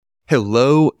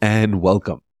Hello and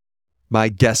welcome. My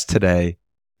guest today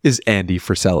is Andy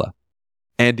Frisella.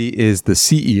 Andy is the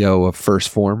CEO of First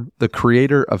Form, the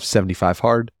creator of 75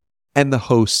 Hard, and the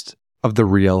host of the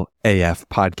Real AF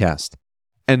podcast.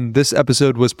 And this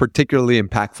episode was particularly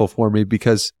impactful for me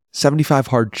because 75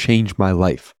 Hard changed my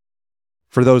life.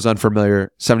 For those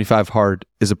unfamiliar, 75 Hard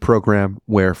is a program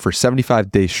where for 75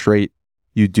 days straight,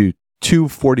 you do two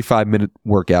 45-minute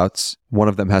workouts. One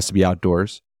of them has to be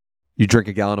outdoors. You drink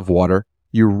a gallon of water.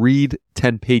 You read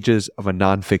 10 pages of a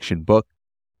nonfiction book.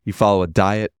 You follow a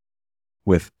diet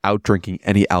without drinking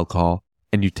any alcohol,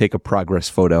 and you take a progress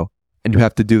photo. And you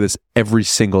have to do this every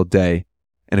single day.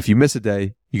 And if you miss a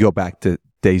day, you go back to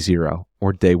day 0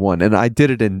 or day 1. And I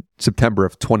did it in September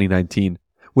of 2019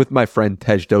 with my friend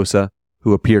Tej Dosa,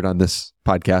 who appeared on this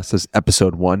podcast as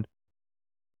episode 1.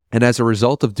 And as a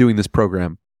result of doing this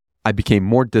program, I became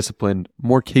more disciplined,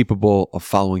 more capable of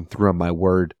following through on my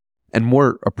word, and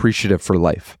more appreciative for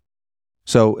life.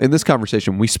 So in this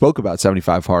conversation, we spoke about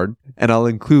 75 Hard, and I'll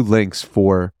include links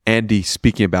for Andy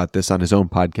speaking about this on his own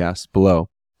podcast below,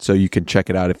 so you can check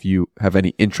it out if you have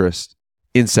any interest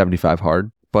in 75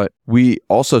 Hard. But we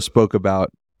also spoke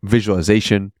about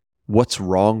visualization, what's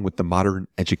wrong with the modern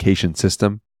education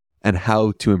system, and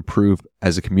how to improve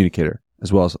as a communicator,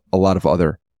 as well as a lot of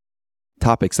other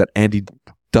topics that Andy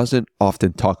doesn't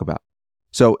often talk about.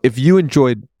 So if you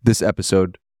enjoyed this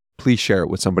episode, please share it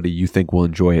with somebody you think will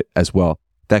enjoy it as well.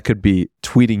 That could be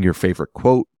tweeting your favorite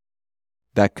quote.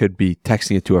 That could be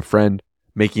texting it to a friend,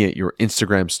 making it your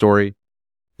Instagram story.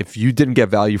 If you didn't get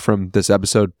value from this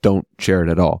episode, don't share it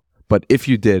at all. But if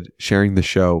you did, sharing the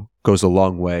show goes a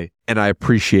long way. And I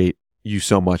appreciate you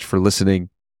so much for listening,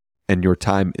 and your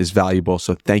time is valuable.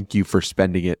 So thank you for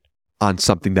spending it on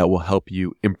something that will help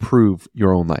you improve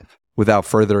your own life. Without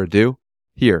further ado,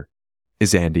 here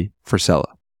is Andy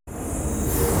Frisella.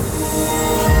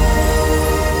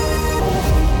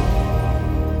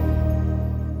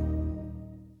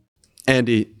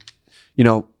 Andy,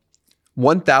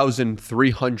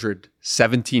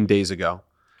 1,317 days ago,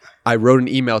 I wrote an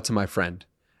email to my friend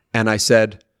and I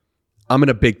said, I'm in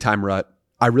a big time rut.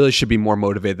 I really should be more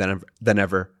motivated than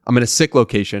ever. I'm in a sick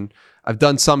location. I've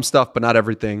done some stuff, but not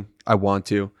everything I want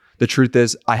to. The truth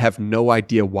is, I have no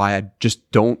idea why I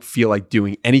just don't feel like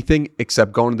doing anything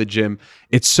except going to the gym.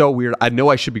 It's so weird. I know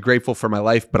I should be grateful for my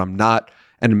life, but I'm not.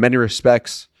 And in many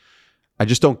respects, I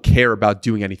just don't care about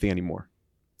doing anything anymore.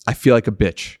 I feel like a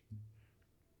bitch.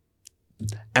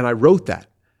 And I wrote that.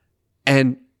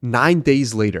 And 9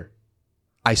 days later,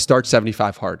 I start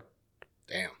 75 Hard.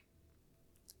 Damn.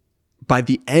 By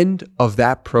the end of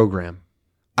that program,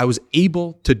 I was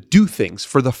able to do things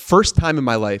for the first time in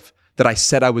my life that I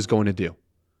said I was going to do.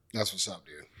 That's what's up,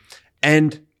 dude.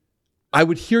 And I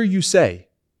would hear you say,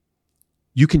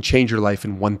 you can change your life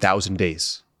in 1,000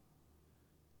 days.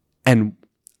 And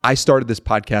I started this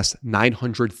podcast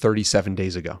 937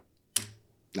 days ago.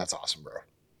 That's awesome, bro.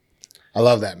 I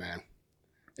love that, man.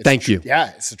 Thank you.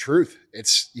 Yeah, it's the truth.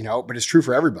 It's, but it's true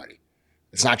for everybody.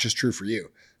 It's not just true for you.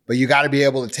 But you got to be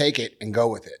able to take it and go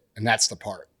with it. And that's the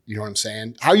part. You know what I'm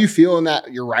saying? How you feel in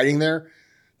that you're writing there,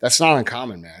 that's not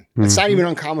uncommon, man. It's not even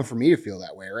uncommon for me to feel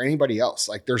that way or anybody else.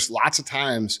 Like there's lots of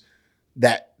times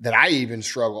that I even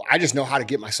struggle. I just know how to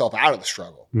get myself out of the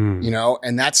struggle,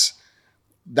 and that's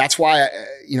why,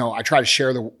 I try to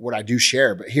share what I do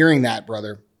share. But hearing that,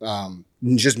 brother,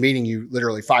 just meeting you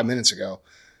literally 5 minutes ago,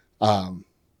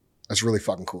 that's really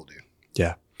fucking cool, dude.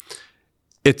 Yeah.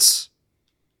 It's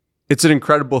an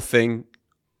incredible thing.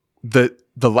 The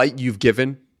light you've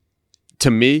given to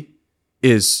me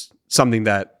is something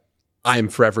that I am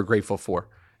forever grateful for.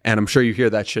 And I'm sure you hear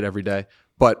that shit every day.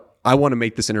 But I want to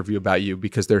make this interview about you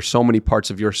because there's so many parts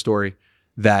of your story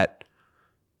that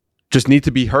just need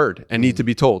to be heard and need to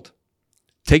be told.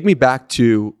 Take me back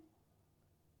to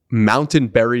Mountain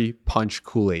Berry Punch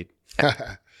Kool-Aid.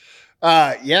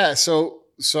 Yeah. So,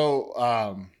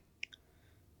 all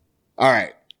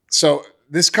right. So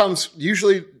this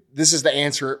is the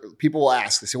answer people will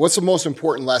ask. They say, what's the most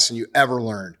important lesson you ever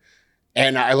learned?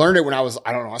 And I learned it when I was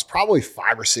probably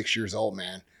 5 or 6 years old,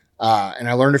 man. And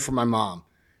I learned it from my mom.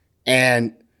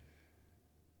 And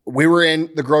we were in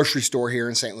the grocery store here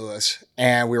in St. Louis,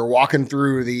 and we were walking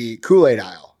through the Kool-Aid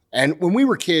aisle. And when we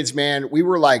were kids, man, we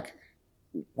were like,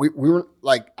 we were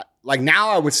like now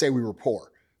I would say we were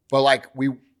poor, but like we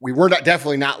were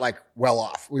definitely not like well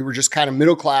off. We were just kind of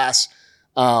middle class.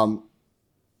 And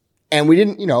we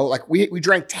didn't, we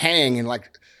drank Tang and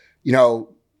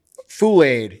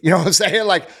Fool-Aid, you know what I'm saying?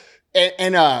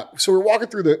 So we were walking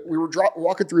through the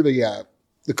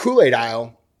Kool-Aid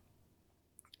aisle.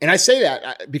 And I say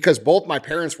that because both my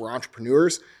parents were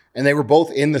entrepreneurs And they were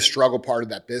both in the struggle part of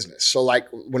that business. So like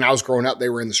when I was growing up, they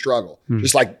were in the struggle,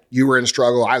 just like you were in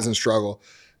struggle. I was in struggle,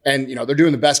 and they're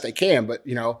doing the best they can. But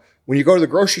when you go to the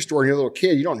grocery store and you're a little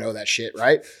kid, you don't know that shit.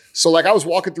 Right. So like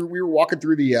we were walking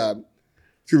through the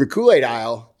Kool-Aid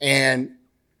aisle, and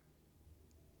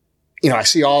I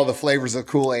see all the flavors of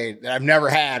Kool-Aid that I've never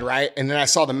had. Right. And then I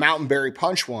saw the Mountain Berry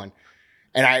Punch one,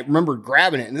 and I remember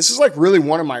grabbing it. And this is like really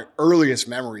one of my earliest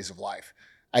memories of life.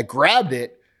 I grabbed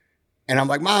it. And I'm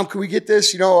like, Mom, can we get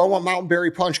this? I want Mountain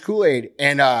Berry Punch Kool-Aid.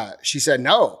 And she said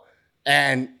no.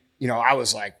 And, I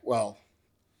was like, well,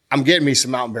 I'm getting me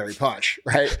some Mountain Berry Punch,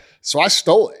 right? So I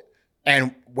stole it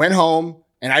and went home.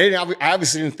 And I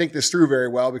obviously didn't think this through very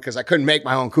well because I couldn't make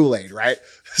my own Kool-Aid, right?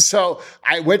 So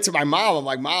I went to my mom. I'm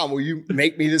like, Mom, will you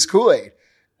make me this Kool-Aid?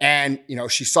 And,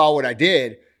 she saw what I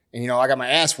did. And, I got my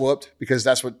ass whooped because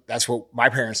that's what my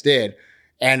parents did.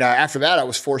 And after that, I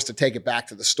was forced to take it back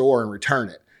to the store and return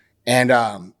it. And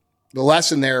the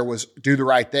lesson there was do the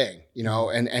right thing,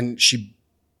 and she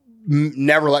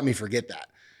never let me forget that.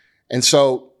 And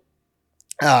so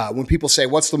when people say,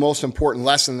 what's the most important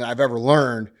lesson that I've ever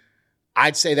learned?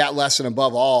 I'd say that lesson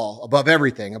above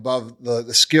everything, above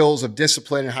the skills of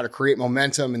discipline and how to create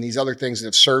momentum and these other things that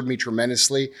have served me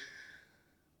tremendously.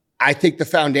 I think the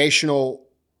foundational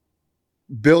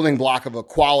building block of a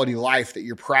quality life that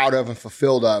you're proud of and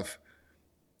fulfilled of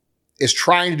is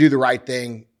trying to do the right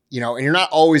thing. And you're not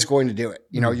always going to do it.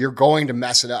 You're going to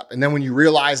mess it up. And then when you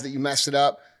realize that you messed it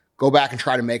up, go back and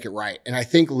try to make it right. And I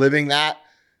think living that,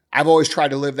 I've always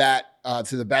tried to live that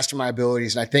to the best of my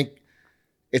abilities. And I think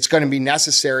it's going to be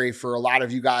necessary for a lot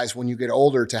of you guys when you get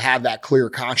older to have that clear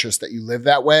conscience that you live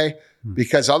that way,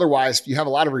 because otherwise you have a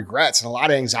lot of regrets and a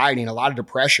lot of anxiety and a lot of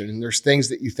depression. And there's things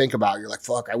that you think about. You're like,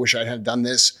 fuck, I wish I had done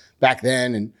this back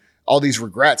then, and all these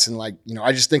regrets. And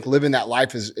I just think living that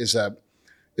life is a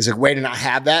way to not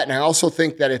have that. And I also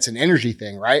think that it's an energy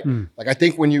thing, right? Like I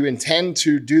think when you intend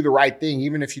to do the right thing,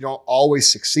 even if you don't always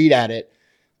succeed at it,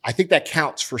 I think that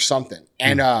counts for something.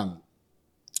 And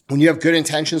when you have good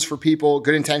intentions for people,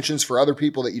 good intentions for other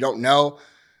people that you don't know,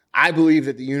 I believe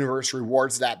that the universe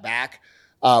rewards that back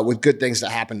with good things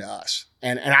that happen to us.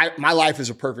 And my life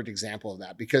is a perfect example of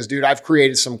that because, dude, I've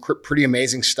created some pretty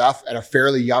amazing stuff at a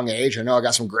fairly young age. I know I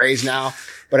got some grays now,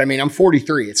 but I mean, I'm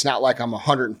 43. It's not like I'm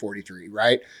 143,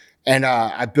 right? And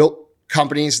I built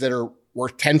companies that are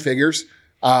worth 10 figures,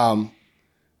 and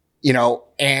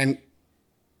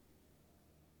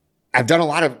I've done a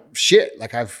lot of shit.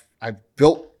 Like I've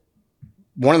built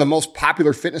one of the most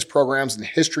popular fitness programs in the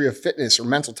history of fitness or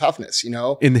mental toughness,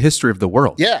 in the history of the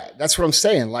world. Yeah, that's what I'm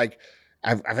saying. Like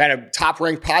I've had a top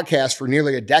ranked podcast for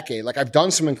nearly a decade. Like I've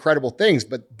done some incredible things,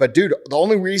 but dude, the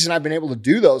only reason I've been able to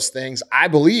do those things, I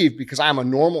believe, because I'm a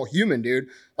normal human, dude.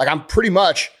 Like I'm pretty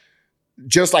much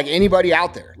just like anybody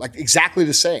out there, like exactly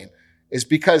the same, is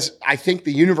because I think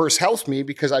the universe helps me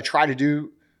because I try to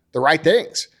do the right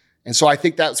things. And so I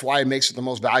think that's why it makes it the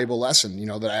most valuable lesson,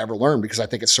 that I ever learned, because I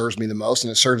think it serves me the most and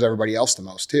it serves everybody else the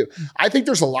most too. I think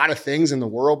there's a lot of things in the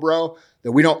world, bro,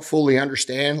 that we don't fully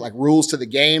understand, like rules to the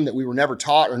game that we were never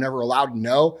taught or never allowed to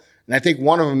know. And I think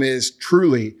one of them is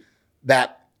truly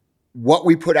that what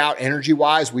we put out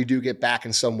energy-wise, we do get back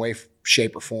in some way,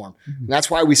 shape, or form. And that's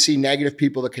why we see negative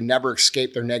people that can never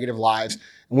escape their negative lives.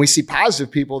 And we see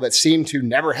positive people that seem to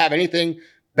never have anything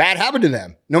bad happen to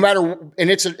them, no matter, and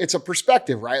it's a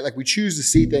perspective, right? Like we choose to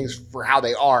see things for how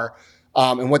they are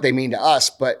and what they mean to us.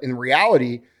 But in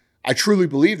reality, I truly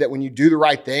believe that when you do the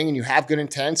right thing and you have good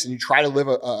intents and you try to live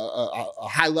a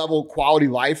high level quality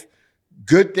life,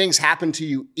 good things happen to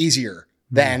you easier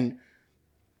than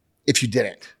if you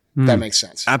didn't. If that makes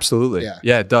sense. Absolutely.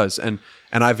 Yeah, it does. And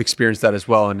I've experienced that as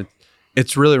well. And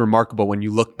it's really remarkable when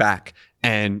you look back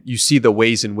and you see the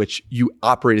ways in which you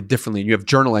operated differently and you have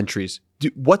journal entries.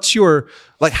 What's your,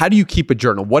 how do you keep a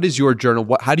journal? What is your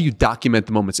journal? How do you document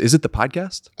the moments? Is it the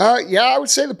podcast? Yeah, I would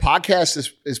say the podcast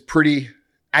is pretty,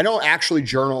 I don't actually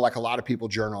journal like a lot of people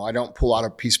journal. I don't pull out a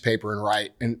piece of paper and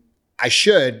write. And I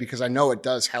should, because I know it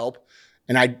does help.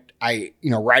 And I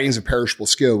writing's a perishable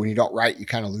skill. When you don't write, you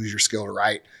kind of lose your skill to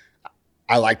write.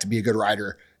 I like to be a good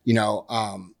writer. You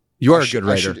are a good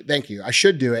writer. Thank you. I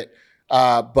should do it,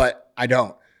 but I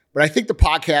don't. But I think the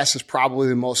podcast is probably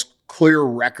the most clear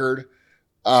record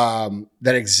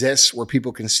that exists where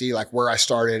people can see like where I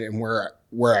started and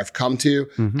where I've come to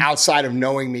outside of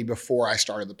knowing me before I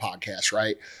started the podcast.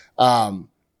 Right.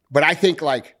 But I think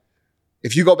like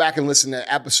if you go back and listen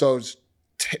to episodes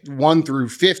 1 through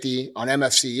 50 on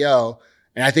MFCEO,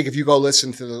 and I think if you go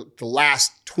listen to the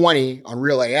last 20 on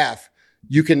Real AF,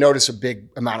 you can notice a big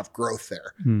amount of growth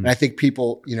there. And I think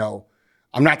people,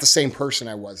 I'm not the same person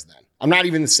I was then. I'm not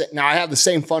even the same. Now I have the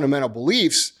same fundamental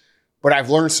beliefs but I've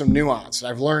learned some nuance.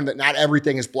 I've learned that not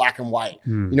everything is black and white.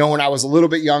 You know, when I was a little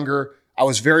bit younger, I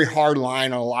was very hard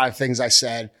line on a lot of things I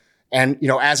said. And, you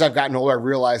know, as I've gotten older, I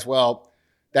realized, well,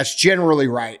 that's generally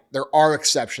right. There are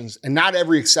exceptions, and not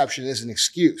every exception is an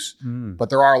excuse, but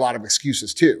there are a lot of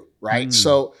excuses too, right?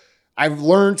 So I've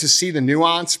learned to see the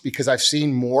nuance because I've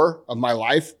seen more of my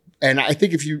life. And I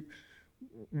think if you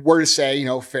were to say, you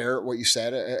know, fair, what you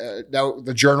said,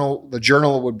 the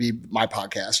journal would be my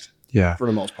podcast. Yeah. For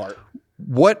the most part.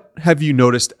 What have you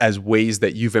noticed as ways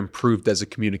that you've improved as a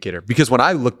communicator? Because when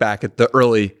I look back at the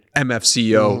early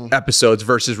MFCEO episodes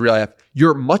versus real life,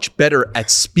 you're much better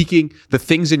at speaking the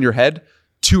things in your head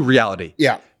to reality.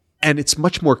 Yeah. And it's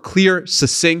much more clear,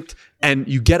 succinct, and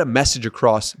you get a message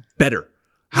across better.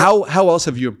 How else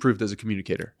have you improved as a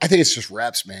communicator? I think it's just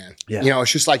reps, man. Yeah. You know,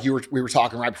 it's just like we were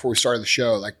talking right before we started the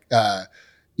show. Like,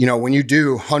 you know, when you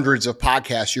do hundreds of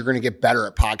podcasts, you're going to get better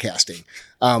at podcasting.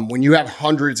 When you have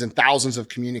hundreds and thousands of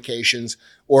communications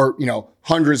or, you know,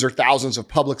 hundreds or thousands of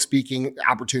public speaking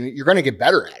opportunity, you're going to get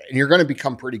better at it and you're going to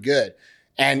become pretty good.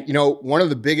 And, you know, one of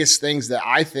the biggest things that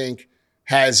I think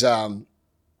has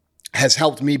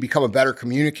helped me become a better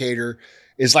communicator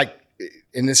is like,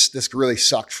 and this really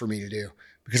sucked for me to do,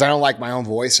 because I don't like my own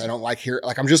voice. I don't like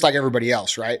I'm just like everybody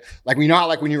else, right? Like, you know how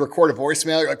like when you record a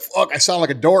voicemail, you're like, fuck, I sound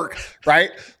like a dork, right?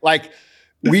 Like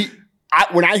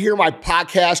when I hear my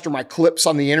podcast or my clips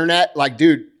on the internet, like,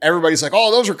 dude, everybody's like,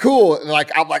 oh, those are cool. And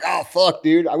like, I'm like, oh, fuck,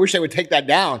 dude, I wish they would take that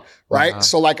down, right? Uh-huh.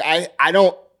 So like, I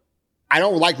don't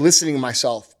like listening to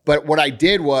myself. But what I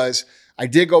did was I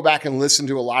did go back and listen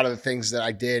to a lot of the things that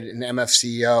I did in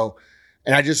MFCEO.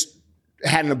 And I just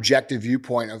had an objective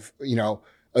viewpoint of, you know,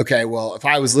 okay, well, if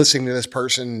I was listening to this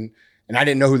person and I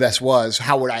didn't know who this was,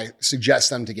 how would I suggest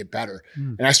them to get better?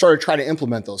 And I started trying to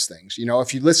implement those things. You know,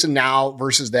 if you listen now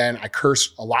versus then, I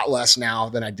curse a lot less now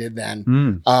than I did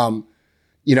then.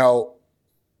 You know,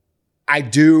 I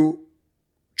do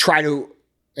try to,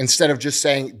 instead of just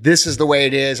saying, this is the way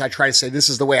it is, I try to say, this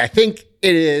is the way I think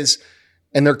it is.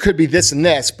 And there could be this and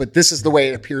this, but this is the way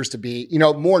it appears to be, you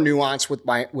know, more nuance with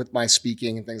my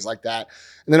speaking and things like that.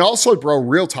 And then also, bro,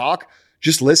 real talk,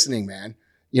 just listening, man,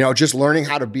 you know, just learning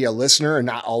how to be a listener and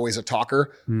not always a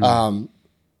talker.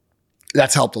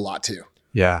 That's helped a lot too.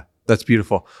 Yeah, that's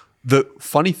beautiful. The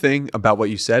funny thing about what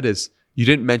you said is you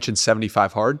didn't mention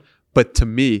 75 hard, but to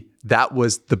me, that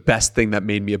was the best thing that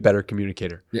made me a better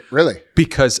communicator. Yeah, really?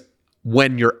 Because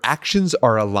when your actions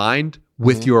are aligned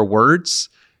with your words,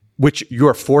 which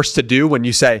you're forced to do when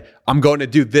you say, I'm going to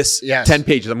do this 10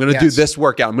 pages. I'm going to do this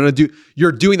workout.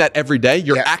 You're doing that every day.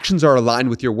 Your actions are aligned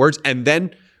with your words. And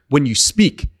then when you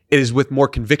speak, it is with more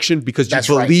conviction because you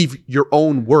believe your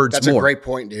own words more. That's a great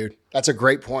point, dude. That's a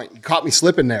great point. You caught me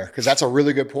slipping there because that's a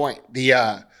really good point.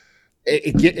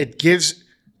 It gives,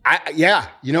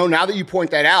 you know, now that you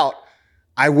point that out,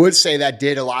 I would say that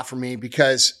did a lot for me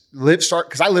because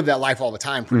I live that life all the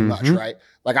time pretty much, right?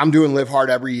 Like I'm doing Live Hard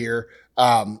every year.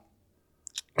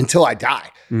 Until I die.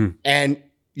 And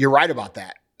you're right about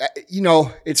that. You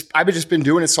know, I've just been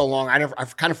doing it so long.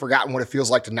 I've kind of forgotten what it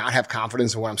feels like to not have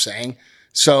confidence in what I'm saying.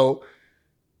 So,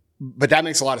 but that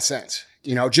makes a lot of sense.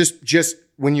 You know, just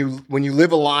when you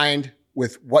live aligned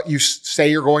with what you say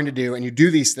you're going to do and you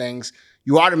do these things,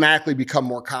 you automatically become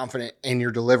more confident in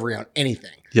your delivery on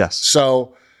anything. Yes.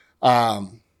 So,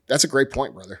 that's a great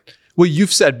point, brother. Well,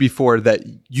 you've said before that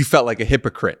you felt like a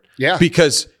hypocrite. Yeah.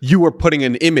 Because you were putting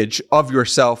an image of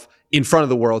yourself in front of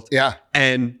the world. Yeah.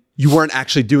 And you weren't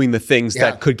actually doing the things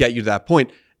that could get you to that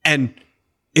point. And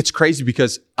it's crazy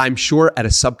because I'm sure at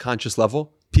a subconscious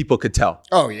level, people could tell.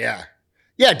 Oh, yeah.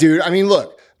 Yeah, dude. I mean,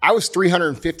 look, I was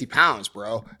 350 pounds,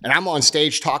 bro. And I'm on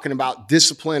stage talking about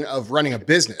discipline of running a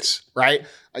business, right?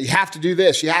 You have to do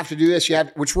this. You have to do this.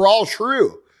 Which were all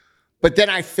true. But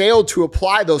then I failed to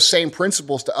apply those same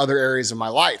principles to other areas of my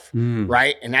life,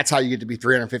 right? And that's how you get to be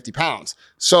 350 pounds.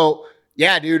 So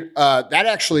yeah, dude, that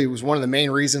actually was one of the main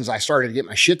reasons I started to get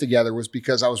my shit together was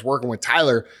because I was working with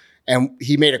Tyler and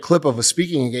he made a clip of a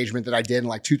speaking engagement that I did in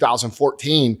like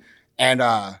 2014.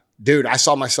 And dude, I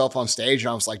saw myself on stage and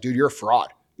I was like, dude, you're a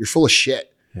fraud. You're full of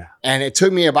shit. Yeah. And it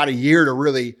took me about a year to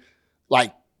really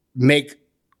like make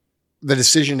the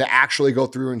decision to actually go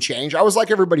through and change. I was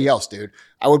like everybody else, dude.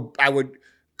 I would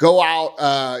go out,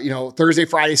 Thursday,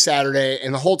 Friday, Saturday.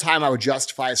 And the whole time I would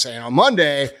justify saying on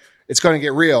Monday, it's going to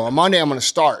get real. On Monday, I'm going to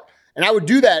start. And I would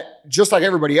do that just like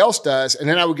everybody else does. And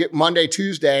then I would get Monday,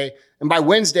 Tuesday. And by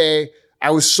Wednesday, I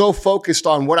was so focused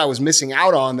on what I was missing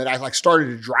out on that I like started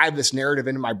to drive this narrative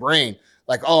into my brain.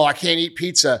 Like, oh, I can't eat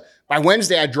pizza. By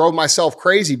Wednesday, I drove myself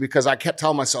crazy because I kept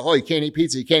telling myself, oh, you can't eat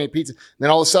pizza. You can't eat pizza. And then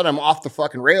all of a sudden I'm off the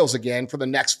fucking rails again for the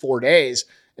next 4 days.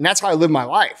 And that's how I live my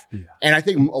life. Yeah. And I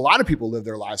think a lot of people live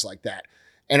their lives like that.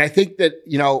 And I think that,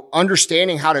 you know,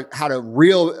 understanding how to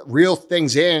reel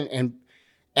things in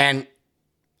and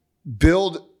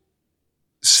build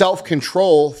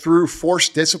self-control through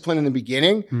forced discipline in the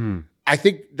beginning. I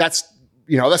think that's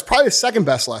probably the second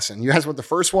best lesson. You asked what the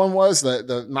first one was,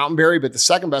 the mountain berry, but the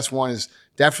second best one is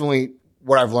definitely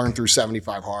what I've learned through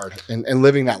 75 hard and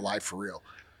living that life for real.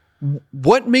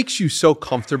 What makes you so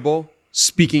comfortable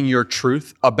speaking your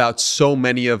truth about so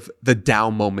many of the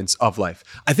down moments of life?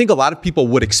 I think a lot of people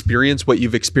would experience what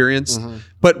you've experienced,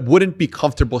 but wouldn't be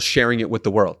comfortable sharing it with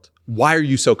the world. Why are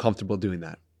you so comfortable doing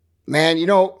that? Man, you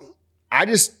know, I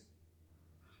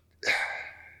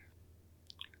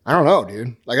don't know,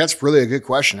 dude. Like, that's really a good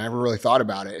question. I never really thought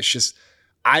about it. It's just,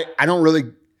 I don't really,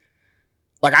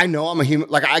 like, I know I'm a human.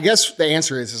 Like, I guess the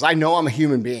answer is I know I'm a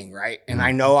human being, right? And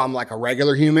I know I'm like a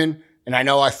regular human, and I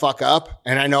know I fuck up,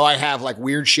 and I know I have like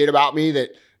weird shit about me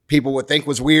that people would think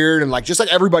was weird, and like, just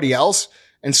like everybody else.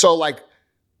 And so like,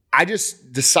 I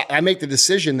just decide, I make the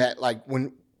decision that like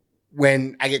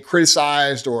when I get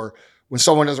criticized or when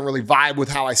someone doesn't really vibe with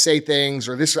how I say things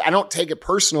or this, I don't take it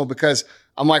personal because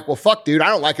I'm like, well, fuck, dude, I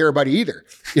don't like everybody either.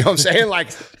 You know what I'm saying?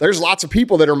 Like, there's lots of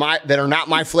people that are not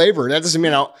my flavor. That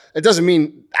doesn't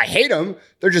mean I hate them.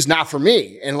 They're just not for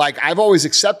me. And like, I've always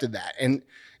accepted that. And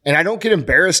I don't get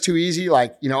embarrassed too easy.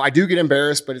 Like, you know, I do get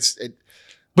embarrassed, but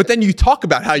but then you talk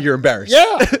about how you're embarrassed.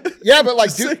 Yeah. Yeah. But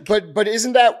like, dude, but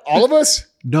isn't that all of us?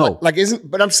 No.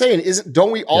 But I'm saying,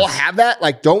 don't we all have that?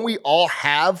 Like, don't we all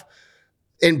have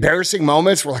embarrassing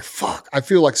moments? We're like, fuck, I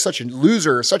feel like such a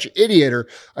loser, such an idiot, or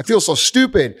I feel so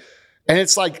stupid. And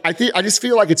it's like, I just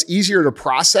feel like it's easier to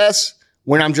process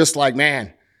when I'm just like,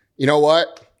 man, you know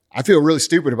what? I feel really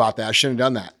stupid about that. I shouldn't have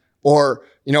done that. Or,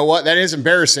 you know what? That is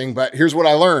embarrassing, but here's what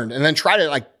I learned. And then try to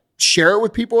like share it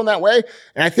with people in that way.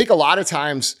 And I think a lot of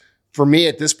times for me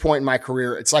at this point in my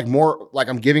career, it's like more like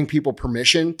I'm giving people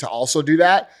permission to also do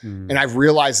that. And I've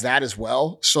realized that as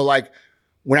well. So like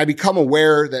when I become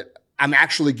aware that I'm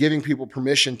actually giving people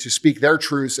permission to speak their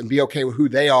truths and be okay with who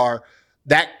they are,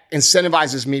 that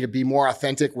incentivizes me to be more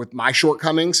authentic with my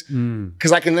shortcomings.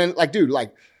 Cause I can then like, dude,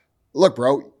 like, look,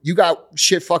 bro, you got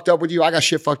shit fucked up with you. I got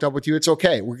shit fucked up with you. It's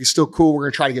okay. We're still cool. We're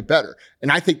going to try to get better.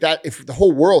 And I think that if the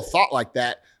whole world thought like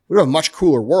that, we'd have a much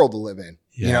cooler world to live in,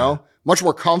 you know, much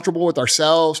more comfortable with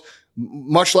ourselves,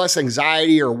 much less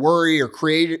anxiety or worry or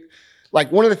create.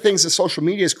 Like one of the things that social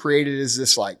media has created is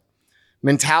this like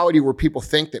mentality where people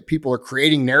think that people are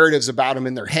creating narratives about them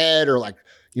in their head or like,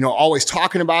 you know, always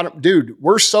talking about them. Dude,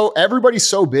 everybody's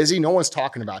so busy. No one's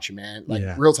talking about you, man. Like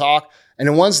real talk. And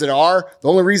the ones that are, the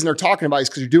only reason they're talking about you is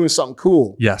because you're doing something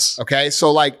cool. Yes. Okay.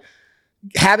 So like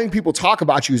having people talk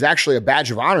about you is actually a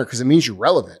badge of honor because it means you're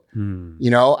relevant.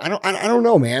 You know, I don't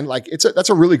know, man. Like that's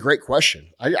a really great question.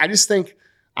 I just think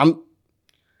I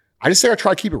try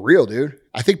to keep it real, dude.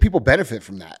 I think people benefit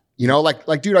from that. You know,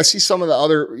 like, dude, I see some of the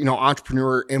other, you know,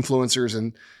 entrepreneur influencers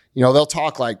and, you know,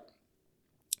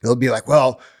 they'll be like,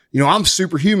 well, you know, I'm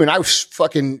superhuman. I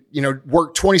fucking, you know,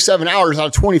 work 27 hours out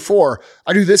of 24.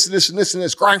 I do this and this and this and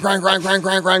this, grind.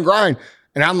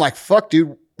 And I'm like, fuck,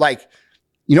 dude. Like,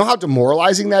 you know how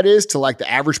demoralizing that is to like the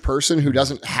average person who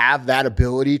doesn't have that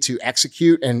ability to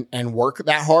execute and work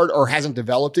that hard or hasn't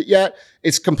developed it yet?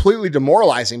 It's completely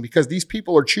demoralizing because these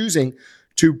people are choosing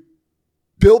to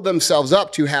build themselves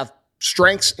up to have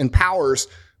strengths and powers,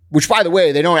 which by the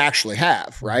way, they don't actually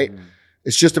have, right?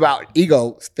 It's just about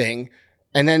ego thing.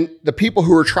 And then the people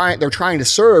who they're trying to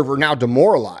serve are now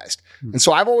demoralized. And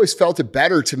so I've always felt it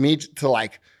better to me to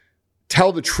like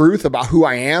tell the truth about who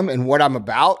I am and what I'm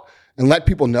about and let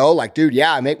people know like, dude,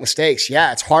 yeah, I make mistakes.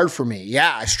 Yeah, it's hard for me.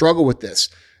 Yeah, I struggle with this.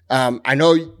 I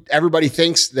know everybody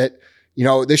thinks that, you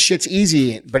know, this shit's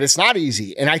easy, but it's not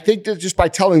easy. And I think that just by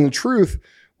telling the truth,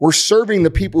 we're serving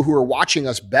the people who are watching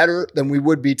us better than we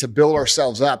would be to build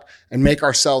ourselves up and make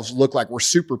ourselves look like we're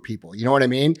super people. You know what I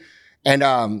mean?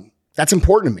 And that's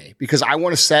important to me because I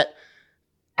want to set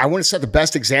the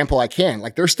best example I can.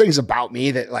 Like there's things about me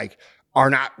that like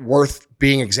are not worth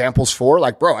being examples for.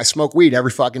 Like, bro, I smoke weed every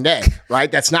fucking day,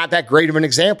 right? That's not that great of an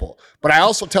example, but I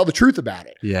also tell the truth about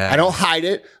it. Yeah. I don't hide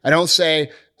it. I don't say,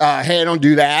 hey, I don't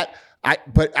do that.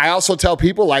 But I also tell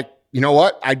people like, you know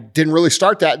what? I didn't really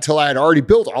start that until I had already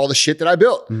built all the shit that I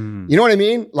built. You know what I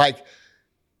mean? Like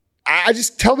I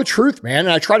just tell the truth, man.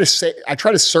 And I try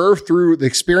to serve through the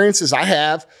experiences I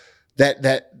have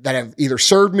that have either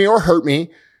served me or hurt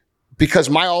me because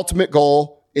my ultimate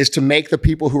goal is to make the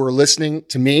people who are listening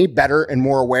to me better and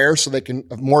more aware so they can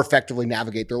more effectively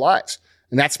navigate their lives.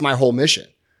 And that's my whole mission.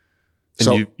 And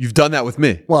so you've done that with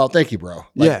me. Well, thank you, bro.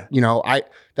 Like, you know,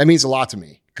 that means a lot to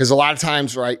me Because a lot of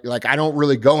times, right, like I don't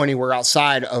really go anywhere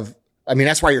outside of, I mean,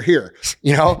 that's why you're here,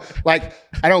 you know, like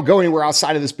I don't go anywhere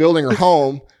outside of this building or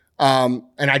home. And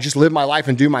I just live my life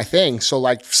and do my thing. So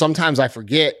like sometimes I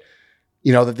forget,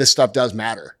 you know, that this stuff does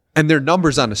matter. And there are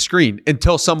numbers on a screen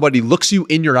until somebody looks you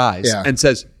in your eyes and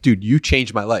says, dude, you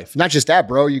changed my life. Not just that,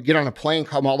 bro. You get on a plane,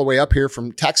 come all the way up here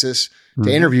from Texas to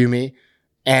interview me.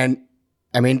 And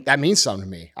I mean, that means something to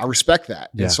me. I respect that.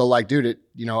 Yeah. And so like, dude, it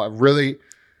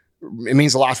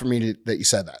means a lot for me that you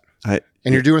said that.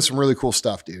 And you're doing some really cool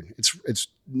stuff, dude. It's,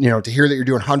 you know, to hear that you're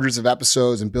doing hundreds of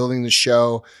episodes and building the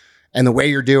show and the way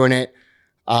you're doing it.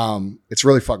 It's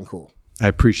really fucking cool. I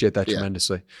appreciate that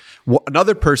tremendously. Well,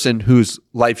 another person whose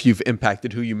life you've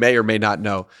impacted, who you may or may not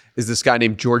know, is this guy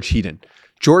named George Heaton.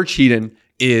 George Heaton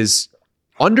is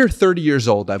under 30 years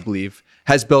old, I believe,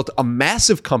 has built a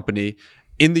massive company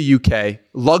in the UK,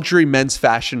 luxury men's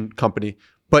fashion company.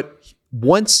 But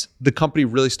once the company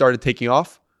really started taking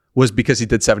off was because he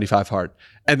did 75 hard.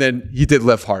 And then he did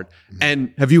live hard.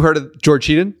 And have you heard of George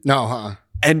Heaton? No, huh?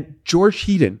 And George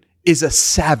Heaton is a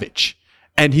savage.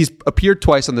 And he's appeared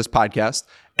twice on this podcast.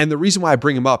 And the reason why I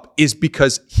bring him up is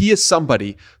because he is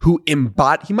somebody who he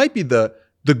might be the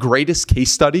greatest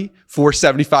case study for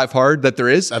 75 hard that there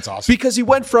is. That's awesome. Because he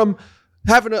went from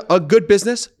having a good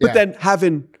business, but then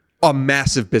having a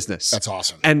massive business. That's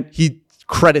awesome. And he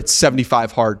credits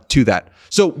 75 hard to that.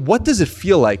 So what does it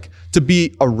feel like to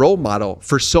be a role model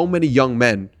for so many young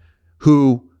men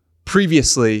who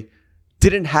previously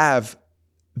didn't have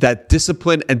that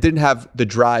discipline and didn't have the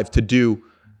drive to do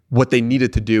what they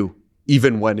needed to do,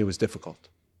 even when it was difficult?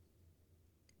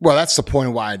 Well, that's the point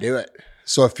of why I do it.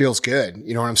 So it feels good.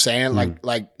 You know what I'm saying?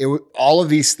 All of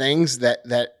these things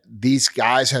that these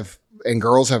guys and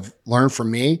girls have learned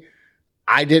from me,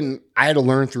 I had to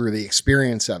learn through the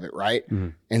experience of it. Right. Mm-hmm.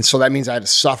 And so that means I had to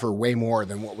suffer way more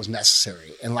than what was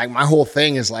necessary. And like, my whole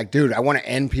thing is like, dude, I want to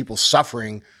end people's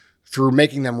suffering through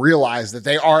making them realize that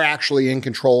they are actually in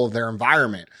control of their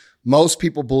environment. Most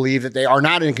people believe that they are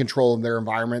not in control of their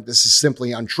environment. This is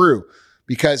simply untrue,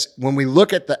 because when we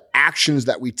look at the actions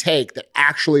that we take that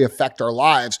actually affect our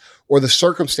lives, or the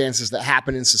circumstances that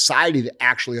happen in society that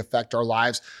actually affect our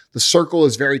lives, the circle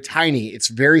is very tiny. It's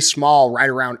very small right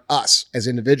around us as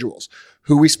individuals,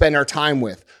 who we spend our time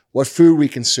with, what food we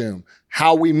consume,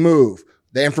 how we move,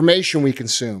 the information we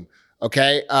consume.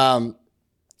 Okay.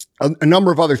 A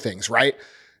number of other things, right?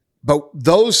 But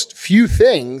those few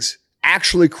things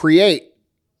actually create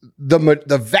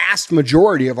the vast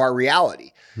majority of our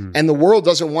reality. And the world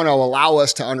doesn't want to allow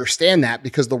us to understand that,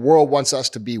 because the world wants us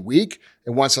to be weak.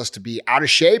 It wants us to be out of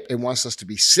shape. It wants us to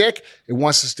be sick. It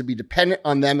wants us to be dependent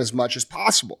on them as much as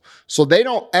possible. So they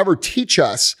don't ever teach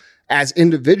us as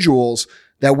individuals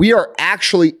that we are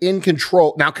actually in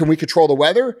control. Now, can we control the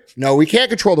weather? No, we can't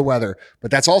control the weather.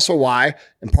 But that's also why,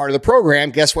 in part of the program,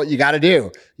 guess what you got to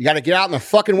do? You got to get out in the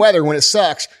fucking weather when it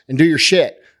sucks and do your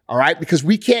shit. All right? Because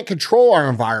we can't control our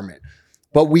environment,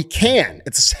 but we can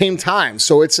at the same time.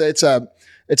 So it's a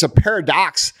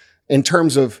paradox in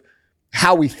terms of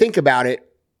how we think about it.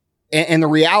 And the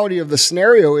reality of the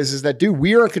scenario is that, dude,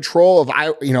 we are in control of,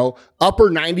 upper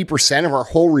 90% of our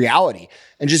whole reality,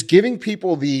 and just giving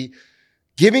people the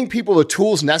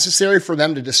tools necessary for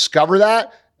them to discover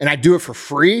that. And I do it for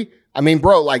free. I mean,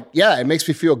 bro, like, yeah, it makes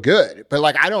me feel good, but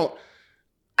like, I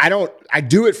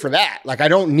do it for that. Like, I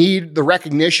don't need the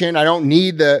recognition. I don't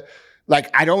need bro,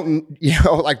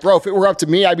 if it were up to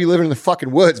me, I'd be living in the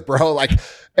fucking woods, bro. Like,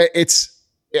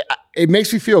 it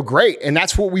makes me feel great. And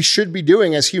that's what we should be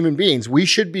doing as human beings. We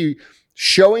should be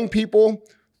showing people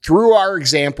through our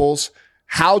examples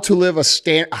how to live a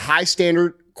high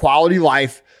standard quality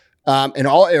life in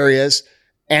all areas.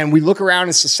 And we look around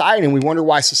in society and we wonder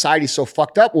why society is so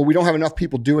fucked up. Well, we don't have enough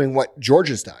people doing what George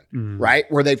has done, right?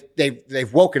 Where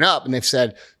they've woken up and they've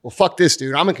said, well, fuck this,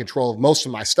 dude. I'm in control of most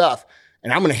of my stuff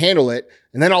and I'm going to handle it.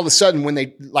 And then all of a sudden when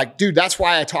they like, dude, that's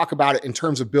why I talk about it in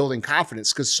terms of building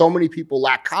confidence, because so many people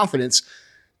lack confidence.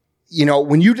 You know,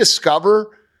 when you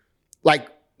discover, like,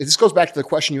 this goes back to the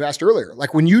question you asked earlier,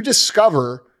 like when you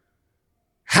discover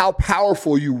how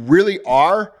powerful you really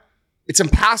are, it's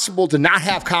impossible to not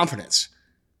have confidence.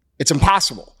 It's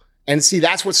impossible. And see,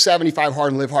 that's what 75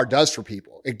 Hard and Live Hard does for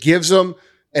people. It gives them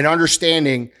an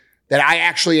understanding that I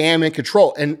actually am in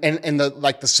control. And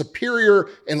the superior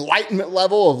enlightenment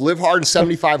level of Live Hard and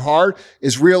 75 Hard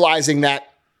is realizing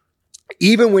that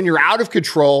even when you're out of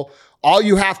control, all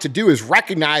you have to do is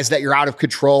recognize that you're out of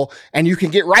control, and you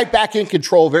can get right back in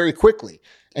control very quickly.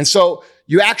 And so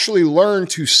you actually learn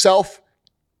to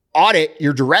self-audit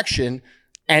your direction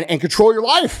and control your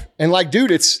life. And like, dude,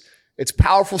 it's It's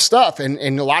powerful stuff. And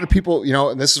a lot of people, you know,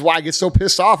 and this is why I get so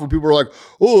pissed off when people are like,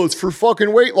 oh, it's for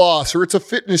fucking weight loss or it's a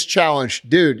fitness challenge.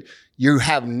 Dude, you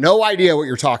have no idea what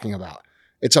you're talking about.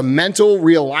 It's a mental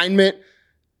realignment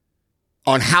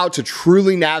on how to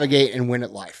truly navigate and win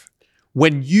at life.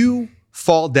 When you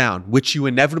fall down, which you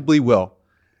inevitably will,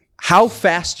 how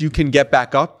fast you can get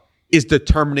back up is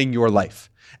determining your life.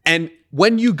 And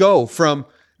when you go from,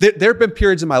 there have been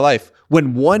periods in my life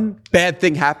when one bad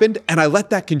thing happened and I let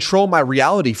that control my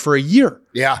reality for a year.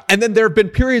 Yeah. And then there have been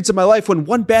periods in my life when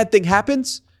one bad thing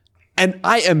happens and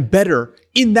I am better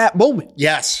in that moment.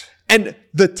 Yes. And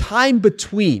the time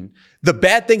between the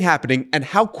bad thing happening and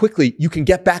how quickly you can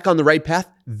get back on the right path,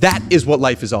 that is what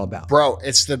life is all about. Bro,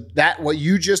 it's what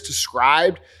you just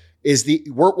described is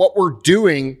what we're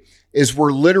doing is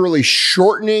we're literally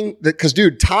shortening because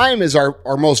dude, time is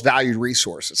our most valued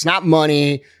resource. It's not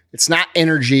money. It's not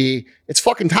energy. It's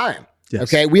fucking time. Yes.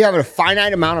 Okay. We have a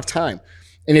finite amount of time.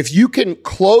 And if you can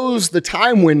close the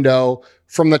time window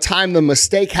from the time the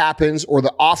mistake happens or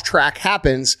the off track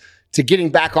happens to getting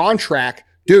back on track,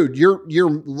 dude, you're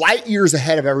light years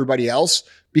ahead of everybody else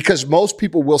because most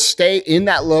people will stay in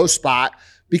that low spot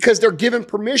because they're given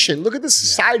permission. Look at the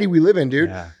society we live in, dude.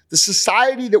 Yeah. The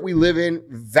society that we live in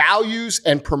values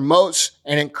and promotes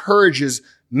and encourages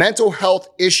mental health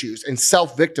issues and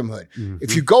self-victimhood. Mm-hmm.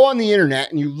 If you go on the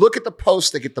internet and you look at the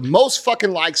posts that get the most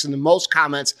fucking likes and the most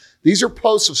comments, these are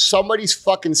posts of somebody's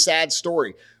fucking sad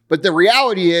story. But the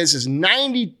reality is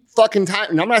 90 fucking times,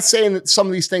 and I'm not saying that some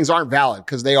of these things aren't valid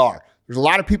because they are. There's a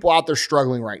lot of people out there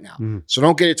struggling right now. Mm. So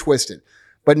don't get it twisted.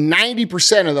 But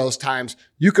 90% of those times,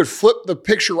 you could flip the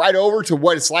picture right over to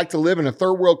what it's like to live in a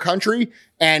third world country,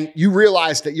 and you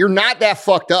realize that you're not that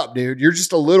fucked up, dude. You're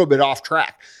just a little bit off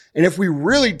track. And if we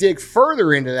really dig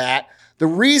further into that, the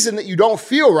reason that you don't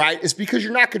feel right is because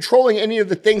you're not controlling any of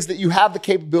the things that you have the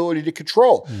capability to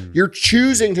control. Mm. You're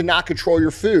choosing to not control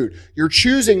your food. You're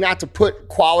choosing not to put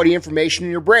quality information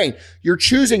in your brain. You're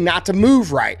choosing not to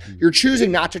move right. You're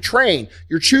choosing not to train.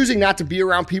 You're choosing not to be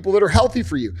around people that are healthy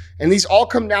for you. And these all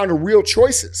come down to real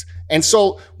choices. And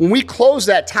so when we close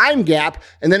that time gap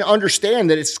and then understand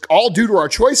that it's all due to our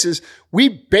choices, we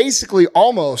basically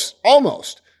almost,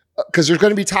 because there's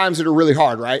going to be times that are really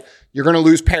hard, right? You're going to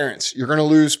lose parents. You're going to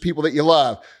lose people that you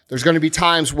love. There's going to be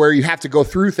times where you have to go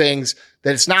through things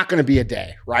that it's not going to be a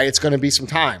day, right? It's going to be some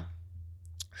time.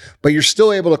 But you're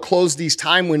still able to close these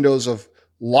time windows of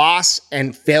loss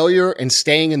and failure and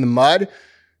staying in the mud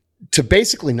to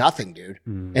basically nothing, dude.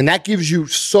 Mm. And that gives you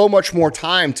so much more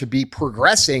time to be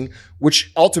progressing,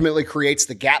 which ultimately creates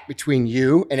the gap between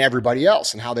you and everybody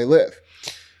else and how they live.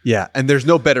 Yeah. And there's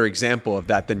no better example of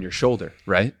that than your shoulder,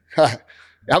 right?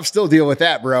 I'm still dealing with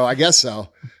that, bro. I guess so.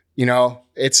 You know,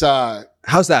 it's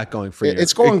how's that going for you?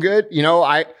 It's going good. You know,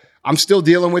 I'm still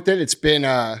dealing with it. It's been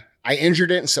I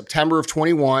injured it in September of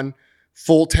 21,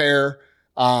 full tear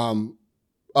of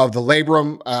the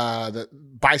labrum, the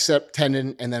bicep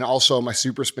tendon, and then also my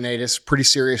supraspinatus, pretty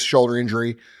serious shoulder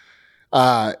injury.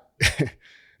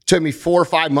 Took me 4 or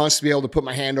 5 months to be able to put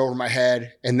my hand over my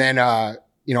head. And then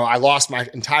you know, I lost my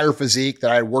entire physique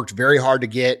that I had worked very hard to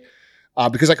get.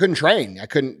 Because I couldn't train.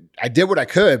 I did what I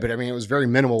could, but I mean, it was very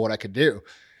minimal what I could do.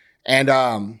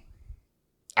 And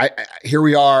here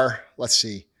we are, let's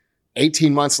see,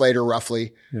 18 months later,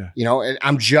 roughly, you know, and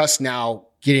I'm just now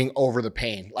getting over the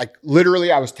pain. Like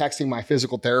literally I was texting my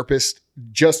physical therapist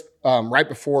just right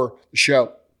before the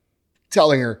show,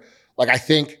 telling her, like, I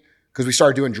think, because we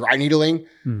started doing dry needling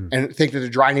and think that the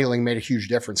dry needling made a huge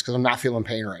difference because I'm not feeling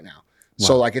pain right now. Wow.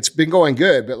 So like, it's been going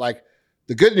good, but like,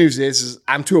 the good news is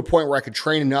I'm to a point where I could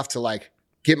train enough to like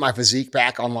get my physique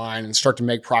back online and start to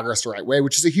make progress the right way,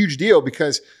 which is a huge deal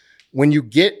because when you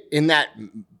get in that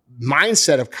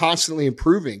mindset of constantly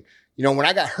improving, you know, when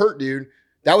I got hurt, dude,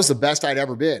 that was the best I'd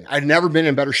ever been. I'd never been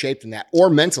in better shape than that or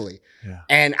mentally. Yeah.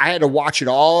 And I had to watch it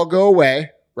all go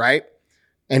away. Right.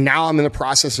 And now I'm in the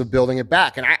process of building it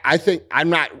back. And I think I'm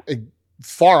not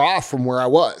far off from where I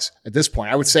was at this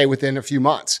point. I would say within a few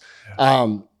months.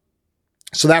 Yeah.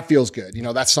 So that feels good. You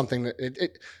know, that's something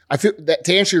that I feel that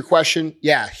to answer your question.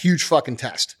 Yeah. Huge fucking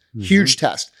test, huge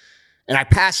test. And I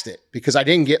passed it because I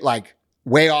didn't get like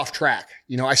way off track.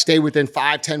 You know, I stayed within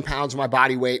 5-10 pounds of my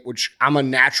body weight, which I'm a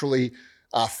naturally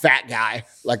fat guy.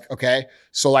 Like, okay.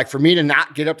 So like for me to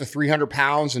not get up to 300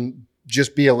 pounds and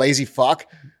just be a lazy fuck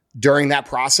during that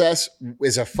process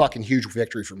is a fucking huge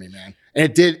victory for me, man.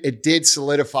 And it did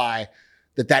solidify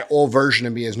that old version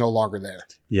of me is no longer there.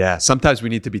 Yeah. Sometimes we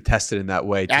need to be tested in that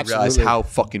way to realize how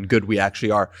fucking good we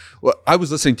actually are. Well, I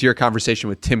was listening to your conversation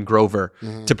with Tim Grover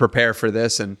to prepare for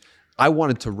this, and I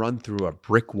wanted to run through a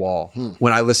brick wall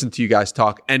when I listened to you guys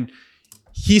talk. And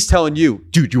he's telling you,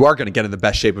 dude, you are going to get in the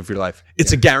best shape of your life.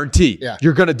 It's a guarantee. Yeah.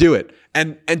 You're going to do it.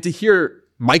 And to hear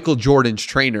Michael Jordan's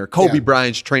trainer, Kobe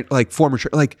Bryant's trainer, like former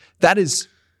trainer, like that is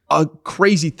a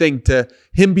crazy thing to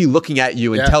him be looking at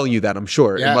you and telling you that. I'm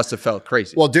sure it must have felt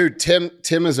crazy. Well, dude, Tim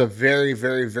is a very,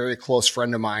 very, very close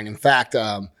friend of mine. In fact,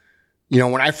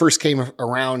 when I first came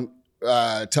around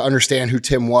to understand who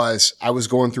Tim was, I was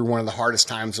going through one of the hardest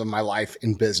times of my life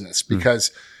in business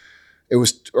because it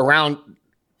was around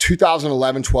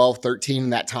 2011, 12, 13, in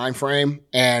that time frame.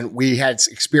 And we had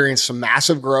experienced some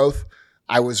massive growth.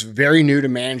 I was very new to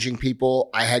managing people.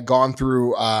 I had gone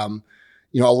through, a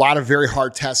lot of very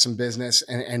hard tests in business.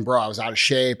 And bro, I was out of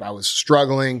shape. I was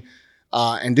struggling.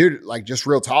 And dude, like just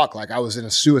real talk, like I was in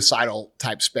a suicidal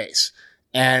type space.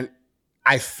 And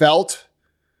I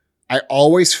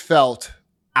always felt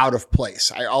out of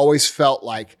place. I always felt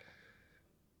like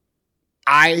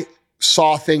I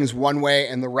saw things one way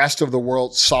and the rest of the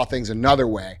world saw things another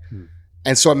way.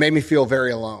 And so it made me feel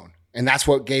very alone. And that's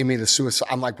what gave me the suicide.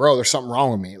 I'm like, bro, there's something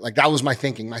wrong with me. Like that was my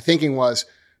thinking. My thinking was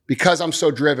because I'm so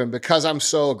driven, because I'm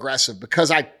so aggressive, because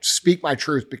I speak my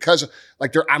truth, because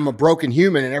like I'm a broken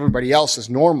human and everybody else is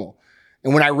normal.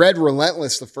 And when I read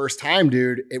Relentless the first time,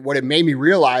 dude, what it made me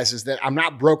realize is that I'm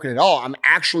not broken at all. I'm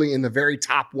actually in the very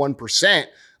top 1%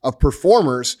 of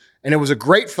performers. And it was a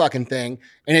great fucking thing.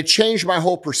 And it changed my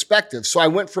whole perspective. So I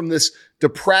went from this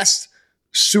depressed,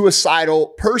 suicidal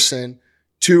person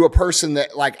to a person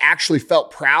that like actually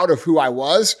felt proud of who I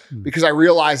was because I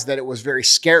realized that it was very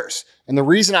scarce. And the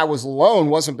reason I was alone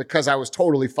wasn't because I was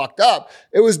totally fucked up.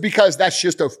 It was because that's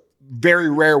just a very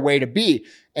rare way to be.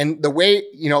 And the way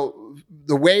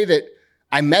that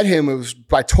I met him, it was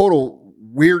by total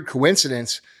weird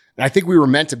coincidence. And I think we were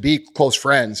meant to be close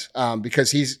friends because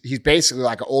he's basically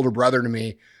like an older brother to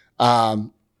me,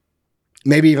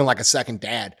 maybe even like a second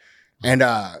dad. And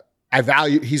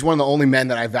he's one of the only men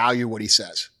that I value what he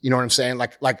says. You know what I'm saying?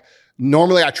 Like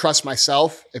normally I trust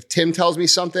myself. If Tim tells me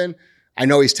something, I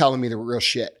know he's telling me the real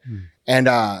shit. And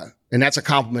that's a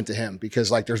compliment to him because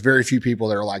like there's very few people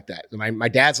that are like that. My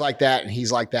dad's like that and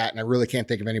he's like that. And I really can't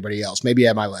think of anybody else. Maybe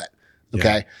Ed Milet.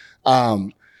 Okay.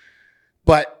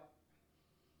 But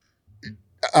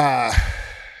I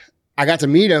got to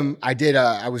meet him.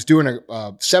 I was doing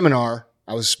a seminar.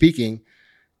 I was speaking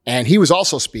and he was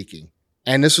also speaking.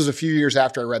 And this was a few years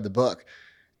after I read the book.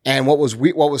 And what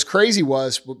was crazy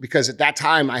was because at that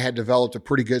time I had developed a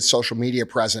pretty good social media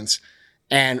presence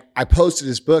and I posted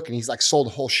his book and he's like sold a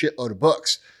whole shitload of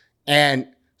books. And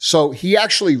so he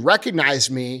actually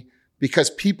recognized me because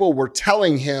people were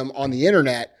telling him on the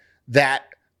internet that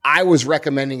I was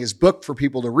recommending his book for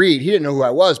people to read. He didn't know who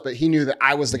I was, but he knew that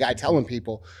I was the guy telling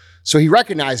people. So he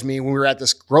recognized me when we were at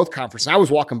this growth conference and I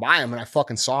was walking by him and I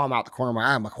fucking saw him out the corner of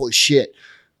my eye. I'm like, holy shit.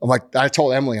 I'm like, I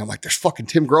told Emily, I'm like, there's fucking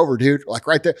Tim Grover, dude. Like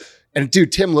right there. And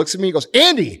dude, Tim looks at me, he goes,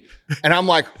 Andy. And I'm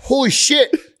like, holy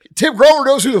shit. Tim Grover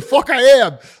knows who the fuck I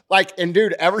am. Like, and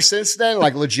dude, ever since then,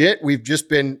 like legit, we've just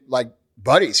been like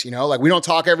buddies, like we don't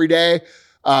talk every day,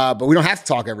 but we don't have to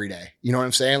talk every day. You know what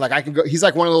I'm saying? Like I can go, he's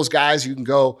like one of those guys you can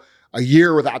go a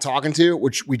year without talking to,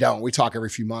 which we don't. We talk every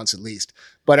few months at least.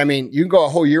 But I mean, you can go a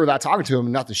whole year without talking to him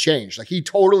and nothing's changed. Like he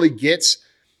totally gets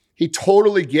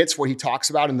what he talks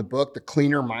about in the book, the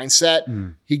cleaner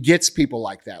mindset. He gets people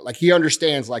like that. Like he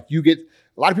understands, like a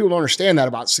lot of people don't understand that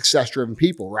about success-driven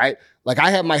people, right? Like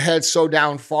I have my head so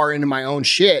down far into my own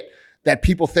shit that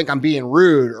people think I'm being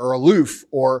rude or aloof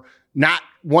or not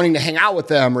wanting to hang out with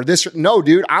them or this. No,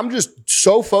 dude, I'm just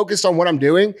so focused on what I'm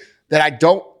doing that I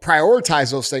don't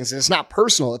prioritize those things. And it's not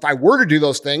personal. If I were to do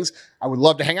those things, I would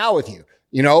love to hang out with you,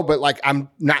 but like I'm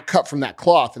not cut from that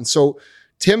cloth. And so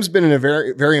Tim's been a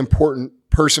very, very important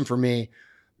person for me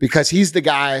because he's the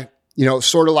guy,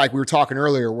 sort of like we were talking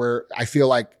earlier, where I feel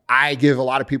like I give a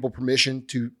lot of people permission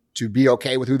to be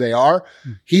okay with who they are.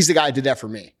 He's the guy who did that for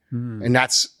me. And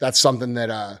that's something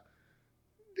that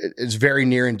is very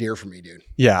near and dear for me, dude.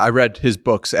 Yeah, I read his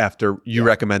books after you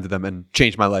recommended them and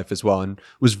changed my life as well and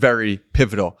was very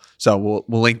pivotal. So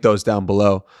we'll link those down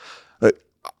below.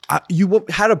 You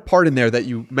had a part in there that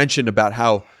you mentioned about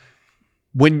how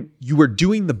when you were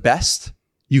doing the best,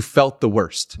 you felt the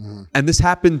worst. And this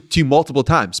happened to you multiple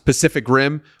times. Pacific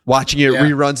Rim, watching it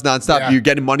reruns nonstop. Yeah. You're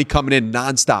getting money coming in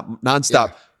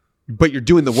nonstop, but you're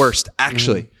doing the worst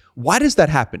actually. Why does that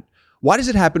happen? Why does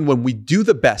it happen when we do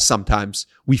the best sometimes,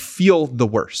 we feel the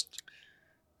worst?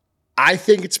 I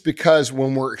think it's because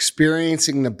when we're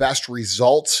experiencing the best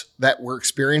results that we're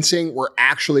experiencing, we're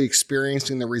actually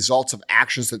experiencing the results of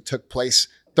actions that took place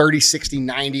 30, 60,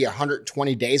 90,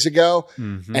 120 days ago.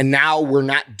 And now we're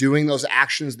not doing those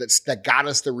actions that got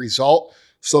us the result.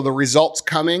 So the result's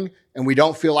coming and we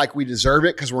don't feel like we deserve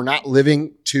it because we're not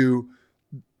living to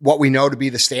what we know to be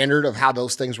the standard of how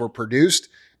those things were produced.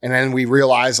 And then we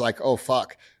realize like, oh,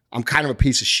 fuck, I'm kind of a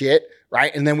piece of shit,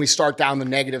 right? And then we start down the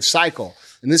negative cycle.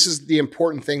 And this is the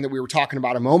important thing that we were talking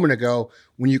about a moment ago,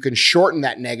 when you can shorten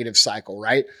that negative cycle,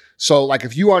 right? So like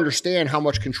if you understand how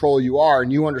much control you are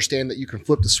and you understand that you can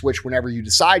flip the switch whenever you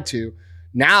decide to,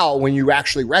 now when you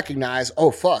actually recognize,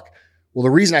 oh, fuck, well, the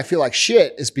reason I feel like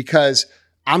shit is because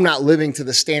I'm not living to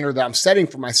the standard that I'm setting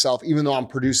for myself, even though I'm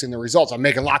producing the results. I'm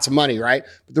making lots of money, right?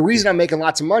 But the reason I'm making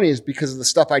lots of money is because of the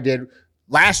stuff I did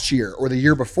last year or the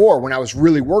year before when I was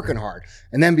really working hard.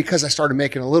 And then because I started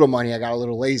making a little money, I got a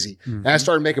little lazy. And I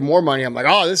started making more money. I'm like,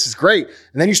 oh, this is great.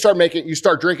 And then you start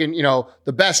drinking,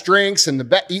 the best drinks and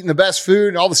eating the best food.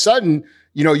 And all of a sudden,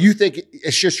 you think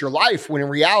it's just your life, when in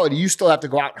reality, you still have to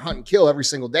go out and hunt and kill every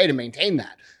single day to maintain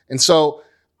that. And so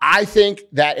I think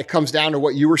that it comes down to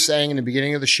what you were saying in the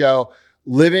beginning of the show,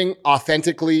 living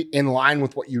authentically in line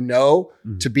with what you know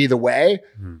to be the way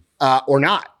or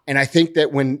not. And I think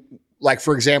that when, like,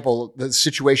 for example, the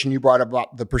situation you brought up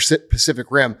about the Pacific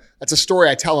Rim, that's a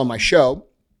story I tell on my show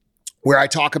where I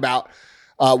talk about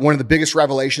one of the biggest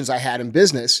revelations I had in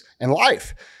business and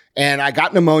life. And I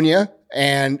got pneumonia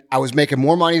and I was making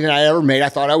more money than I ever made. I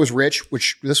thought I was rich,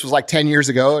 which this was like 10 years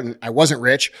ago, and I wasn't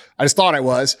rich. I just thought I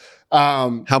was.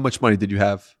 How much money did you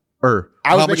have?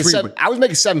 I was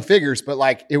making seven figures, but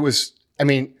like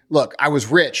look, I was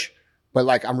rich, but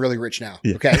like I'm really rich now.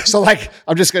 Yeah. Okay. So like,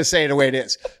 I'm just going to say it the way it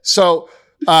is. So,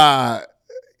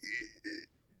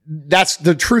 that's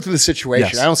the truth of the situation.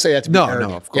 Yes. I don't say that to be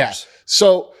arrogant. No, of course. Yeah.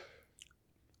 So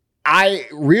I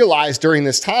realized during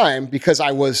this time, because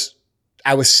I was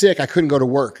sick, I couldn't go to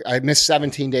work. I missed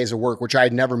 17 days of work, which I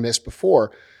had never missed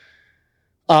before.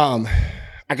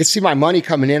 I could see my money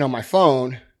coming in on my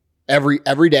phone every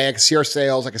day. I could see our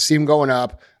sales. I could see them going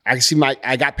up. I could see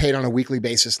I got paid on a weekly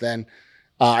basis then.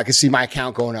 I could see my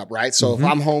account going up, right? So if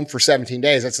I'm home for 17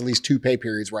 days, that's at least 2 pay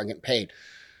periods where I get paid.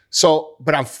 So,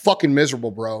 but I'm fucking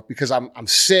miserable, bro, because I'm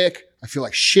sick. I feel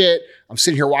like shit. I'm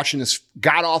sitting here watching this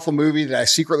god awful movie that I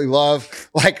secretly love,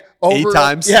 like over 8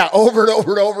 times. Yeah, over and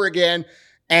over and over again.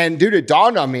 And dude, it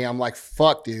dawned on me. I'm like,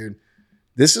 fuck, dude.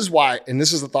 This is why, and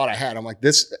this is the thought I had. I'm like,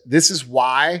 this is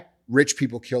why rich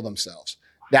people kill themselves.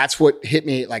 That's what hit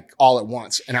me like all at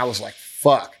once. And I was like,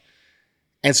 fuck.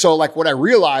 And so like what I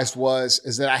realized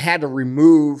is that I had to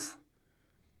remove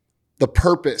the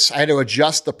purpose. I had to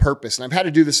adjust the purpose. And I've had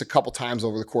to do this a couple times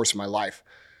over the course of my life.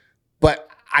 But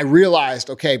I realized,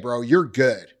 okay, bro, you're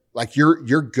good. Like you're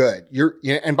good.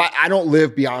 I don't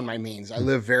live beyond my means. I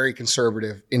live very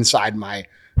conservative inside my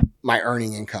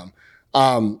earning income.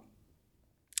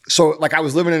 So like I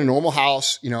was living in a normal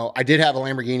house, I did have a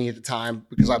Lamborghini at the time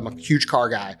because I'm a huge car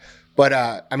guy. But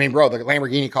bro, the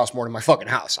Lamborghini cost more than my fucking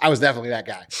house. I was definitely that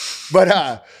guy.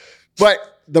 But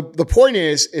the point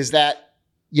is that,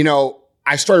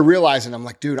 I started realizing, I'm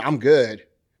like, dude, I'm good.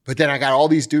 But then I got all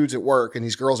these dudes at work and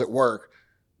these girls at work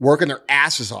working their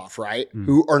asses off, right?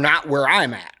 Who are not where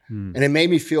I'm at. And it made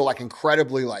me feel like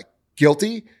incredibly like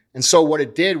guilty. And so what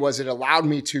it did was it allowed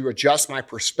me to adjust my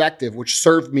perspective, which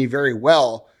served me very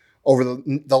well over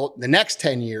the next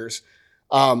 10 years,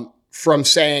 from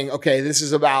saying, okay, this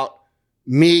is about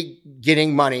me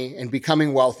getting money and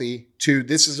becoming wealthy, to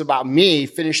this is about me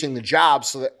finishing the job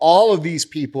so that all of these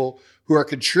people who are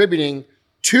contributing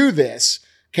to this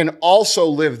can also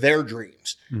live their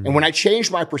dreams. And when I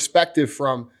changed my perspective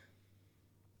from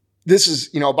this is,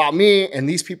 about me and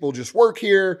these people just work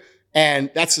here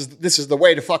and this is the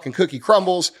way the fucking cookie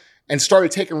crumbles, and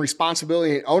started taking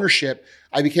responsibility and ownership,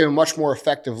 I became a much more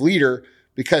effective leader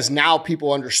because now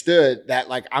people understood that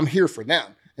like I'm here for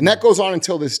them. And that goes on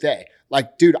until this day.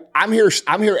 Like, dude, I'm here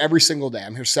every single day.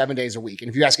 I'm here 7 days a week. And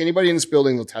if you ask anybody in this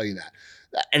building, they'll tell you that.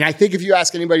 And I think if you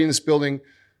ask anybody in this building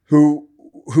who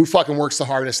fucking works the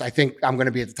hardest, I think I'm going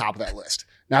to be at the top of that list.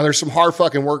 Now there's some hard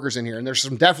fucking workers in here, and there's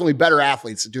some definitely better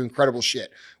athletes that do incredible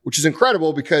shit, which is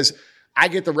incredible because I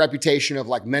get the reputation of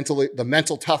like the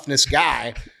mental toughness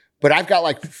guy, but I've got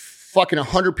like fucking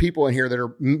 100 people in here that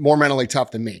are more mentally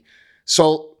tough than me.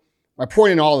 So my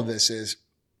point in all of this is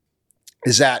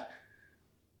that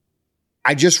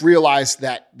I just realized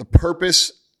that the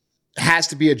purpose has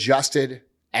to be adjusted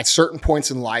at certain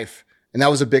points in life. And that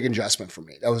was a big adjustment for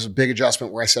me. That was a big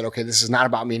adjustment where I said, okay, this is not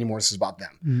about me anymore. This is about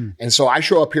them. And so I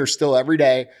show up here still every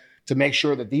day to make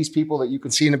sure that these people that you can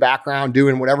see in the background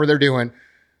doing whatever they're doing,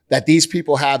 that these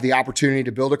people have the opportunity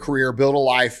to build a career, build a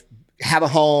life, have a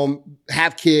home,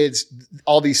 have kids,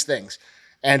 all these things.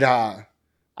 And I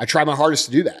try my hardest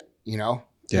to do that, Yeah.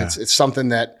 It's something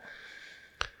that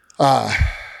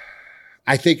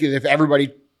I think if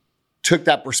everybody took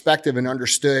that perspective and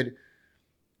understood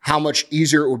how much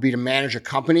easier it would be to manage a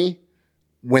company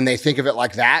when they think of it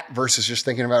like that versus just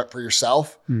thinking about it for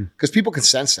yourself. Because people can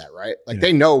sense that, right? Like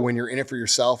they know when you're in it for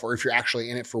yourself or if you're actually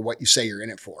in it for what you say you're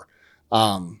in it for.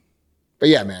 But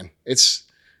yeah, man, it's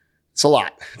a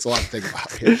lot. It's a lot to think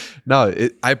about. Yeah. No,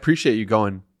 I appreciate you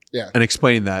going and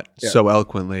explaining that so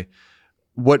eloquently.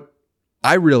 What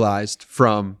I realized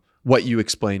from what you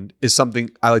explained is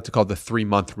something I like to call the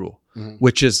 3-month rule,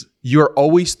 which is you're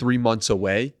always 3 months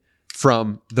away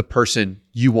from the person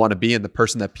you want to be and the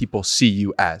person that people see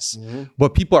you as.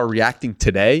 What people are reacting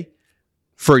today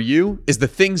for you is the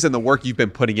things and the work you've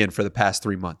been putting in for the past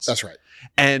 3 months. That's right.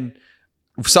 And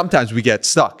sometimes we get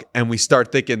stuck and we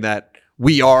start thinking that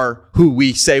we are who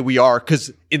we say we are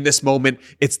because in this moment,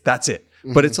 that's it.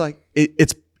 But it's like,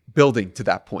 it's building to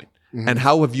that point. And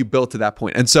how have you built to that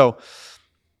point? And so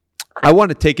I want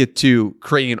to take it to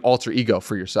creating an alter ego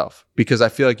for yourself because I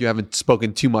feel like you haven't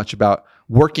spoken too much about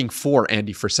working for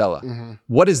Andy Frisella.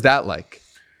 What is that like?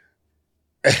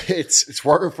 It's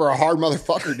working for a hard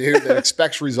motherfucker, dude, that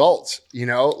expects results. You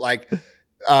know, like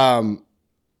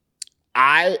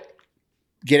I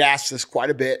get asked this quite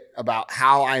a bit about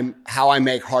how I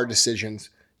make hard decisions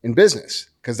in business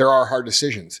because there are hard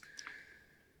decisions.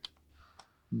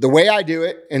 The way I do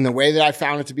it and the way that I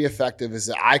found it to be effective is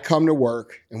that I come to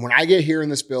work and when I get here in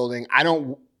this building, I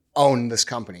don't own this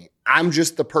company. I'm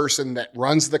just the person that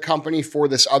runs the company for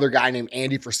this other guy named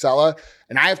Andy Frisella.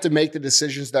 And I have to make the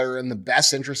decisions that are in the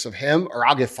best interest of him or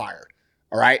I'll get fired.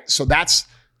 All right. So that's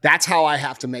how I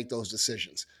have to make those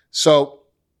decisions. So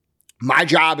my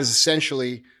job is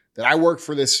essentially that I work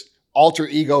for this alter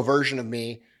ego version of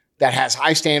me that has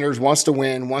high standards, wants to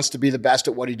win, wants to be the best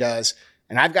at what he does.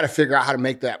 And I've got to figure out how to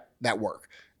make that work.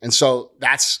 And so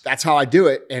that's how I do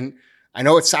it. And I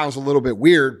know it sounds a little bit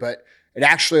weird, but it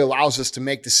actually allows us to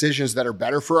make decisions that are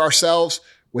better for ourselves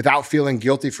without feeling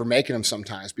guilty for making them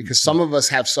sometimes. Because some of us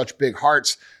have such big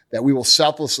hearts that we will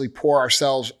selflessly pour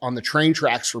ourselves on the train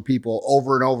tracks for people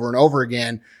over and over and over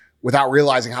again without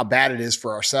realizing how bad it is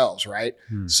for ourselves, right?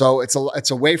 So it's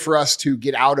a way for us to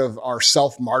get out of our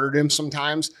self-martyrdom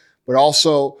sometimes, but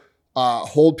also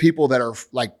hold people that are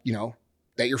like, you know,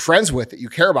 that you're friends with, that you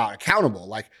care about, accountable.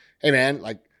 Like, hey man,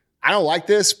 like I don't like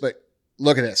this, but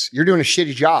look at this. You're doing a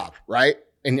shitty job, right?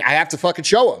 And I have to fucking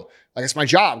show them. Like it's my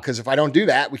job because if I don't do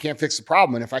that, we can't fix the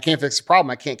problem. And if I can't fix the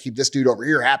problem, I can't keep this dude over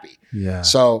here happy. Yeah.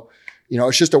 So, you know,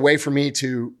 it's just a way for me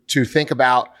to think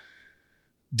about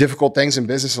difficult things in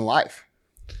business and life.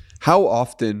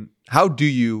 How do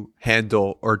you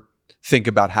handle or think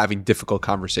about having difficult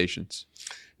conversations?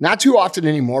 Not too often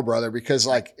anymore, brother, because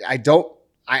like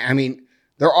I mean,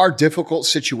 there are difficult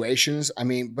situations. I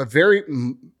mean, but very,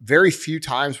 very few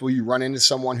times will you run into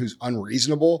someone who's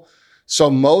unreasonable. So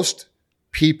most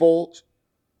people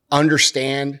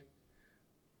understand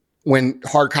when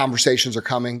hard conversations are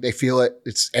coming. They feel it.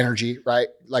 It's energy, right?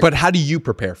 Like, but how do you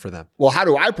prepare for them? Well, how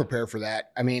do I prepare for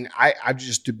that? I mean, I've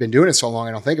just been doing it so long,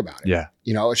 I don't think about it. Yeah.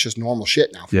 You know, it's just normal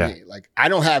shit now for me. Like, I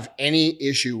don't have any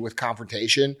issue with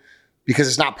confrontation because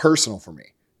it's not personal for me.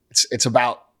 It's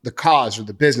about the cause or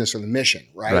the business or the mission,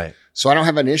 right? So I don't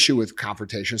have an issue with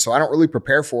confrontation. So I don't really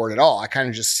prepare for it at all. I kind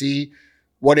of just see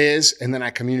what is, and then I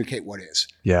communicate what is.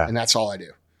 Yeah. And that's all I do.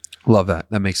 Love that.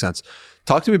 That makes sense.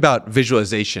 Talk to me about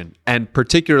visualization and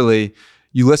particularly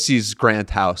Ulysses Grant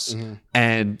house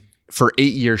and for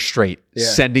 8 years straight,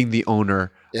 sending the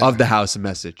owner of the house a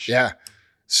message. Yeah.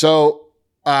 So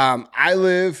I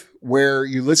live where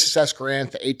Ulysses S.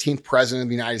 Grant, the 18th president of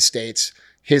the United States,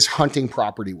 his hunting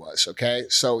property was, okay?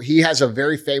 So he has a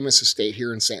very famous estate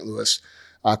here in St. Louis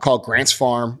called Grant's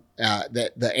Farm.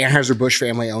 The Anheuser-Busch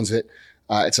family owns it.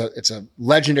 It's a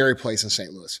legendary place in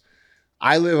St. Louis.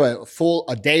 I live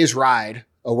a day's ride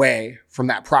away from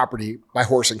that property by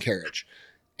horse and carriage.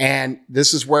 And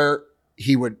this is where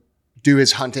he would do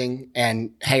his hunting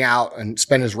and hang out and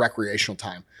spend his recreational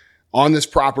time. On this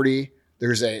property,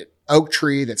 there's a oak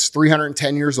tree that's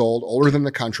 310 years old, older than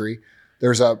the country.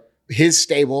 There's his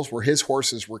stables where his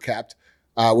horses were kept,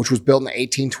 which was built in the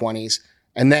 1820s.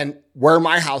 And then where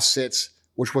my house sits,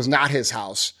 which was not his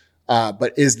house,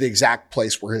 but is the exact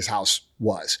place where his house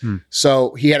was.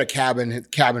 So he had a cabin. His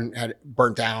cabin had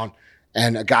burnt down,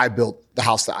 and a guy built the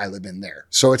house that I live in there.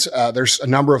 So there's a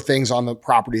number of things on the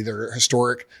property that are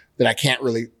historic that I can't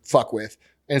really fuck with.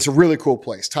 And it's a really cool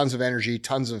place. Tons of energy,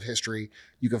 tons of history.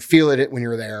 You can feel it when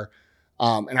you're there.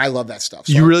 And I love that stuff.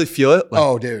 So you really feel it? Like,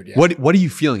 oh, dude. Yeah. What are you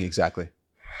feeling exactly?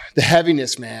 The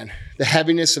heaviness, man. The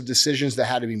heaviness of decisions that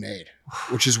had to be made,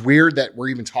 which is weird that we're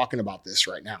even talking about this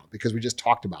right now because we just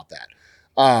talked about that.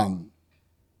 A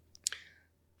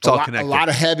lot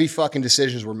of heavy fucking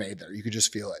decisions were made there. You could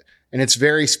just feel it. and it's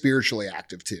very spiritually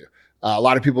active too. A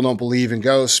lot of people don't believe in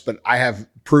ghosts, but I have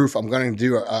proof. I'm going to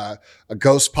do a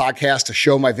ghost podcast to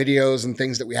show my videos and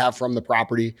things that we have from the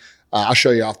property. I'll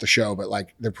show you off the show, but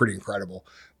like they're pretty incredible.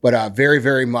 But very,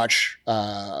 very much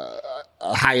a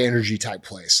high energy type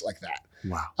place like that.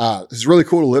 Wow. It's really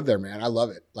cool to live there, man. I love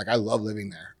it. Like I love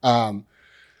living there.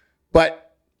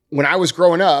 But when I was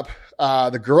growing up,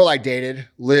 the girl I dated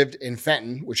lived in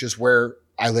Fenton, which is where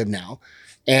I live now.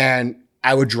 And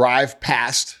I would drive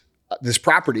past this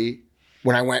property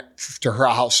when I went to her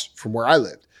house from where I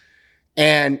lived.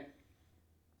 And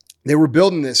they were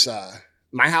building this,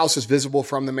 my house is visible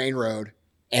from the main road.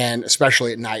 And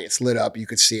especially at night, it's lit up. You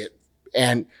could see it.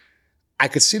 And I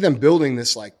could see them building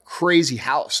this like crazy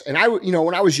house. And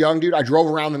when I was young, dude, I drove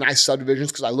around the nice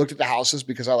subdivisions because I looked at the houses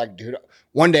because I like, dude,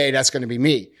 one day that's going to be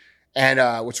me. And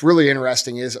what's really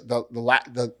interesting is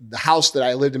the house that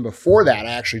I lived in before that,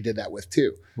 I actually did that with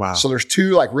too. Wow. So there's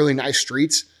two like really nice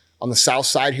streets on the south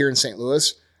side here in St.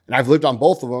 Louis. And I've lived on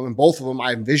both of them, and both of them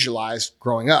I visualized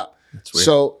growing up. That's weird.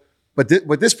 So,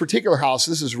 but this particular house,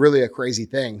 this is really a crazy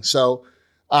thing. So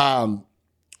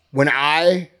when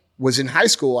I was in high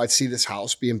school, I'd see this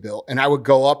house being built, and I would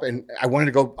go up and I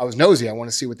was nosy. I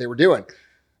wanted to see what they were doing.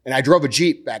 And I drove a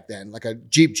Jeep back then, like a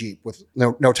Jeep with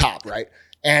no top, right?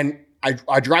 And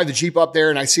I drive the Jeep up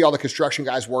there and I see all the construction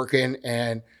guys working,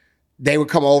 and they would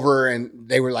come over and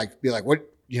they would be like, what,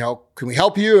 can we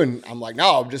help you? And I'm like,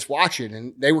 no, I'm just watching.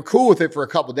 And they were cool with it for a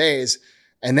couple of days.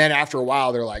 And then after a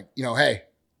while, they're like, hey,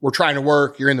 we're trying to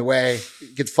work. You're in the way.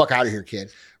 Get the fuck out of here,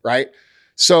 kid. Right?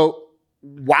 So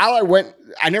while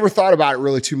I never thought about it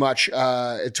really too much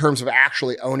in terms of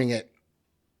actually owning it.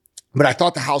 But I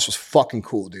thought the house was fucking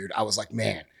cool, dude. I was like,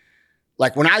 man,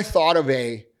 like when I thought of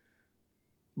a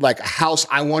house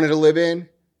I wanted to live in,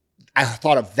 I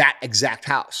thought of that exact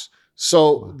house.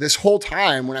 So this whole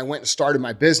time when I went and started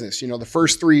my business, the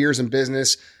first 3 years in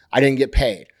business, I didn't get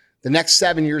paid. The next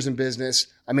 7 years in business,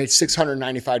 I made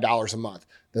 $695 a month.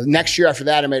 The next year after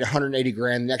that, I made 180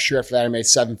 grand. The next year after that, I made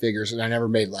 7 figures, and I never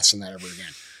made less than that ever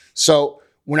again. So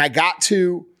when I got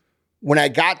to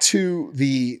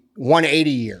the 180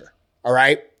 year, all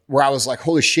right, where I was like,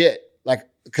 holy shit. Like,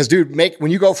 cause dude, when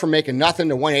you go from making nothing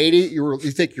to 180,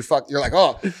 you think you're fucked. You're like,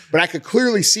 oh, but I could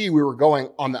clearly see we were going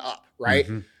on the up. Right.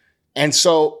 Mm-hmm. And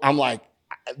so I'm like,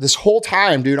 this whole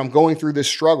time, dude, I'm going through this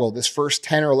struggle, this first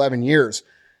 10 or 11 years.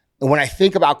 And when I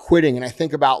think about quitting and I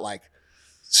think about like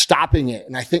stopping it,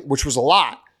 and I think, which was a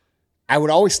lot, I would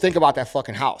always think about that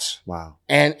fucking house. Wow.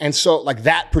 And so like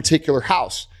that particular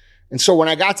house. And so when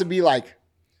I got to be like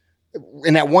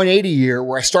in that 180 year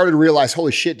where I started to realize,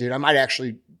 holy shit, dude, I might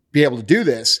actually be able to do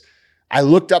this. I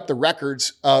looked up the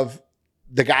records of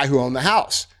the guy who owned the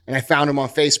house, and I found him on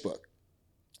Facebook.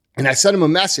 And I sent him a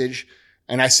message,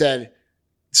 and I said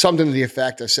something to the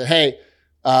effect. I said, hey,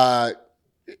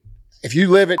 if you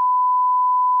live at,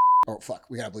 oh fuck,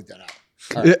 we gotta bleep that out.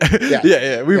 All right.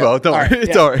 Yeah, we will. Don't worry.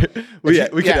 Yeah. Don't worry.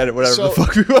 We can edit whatever the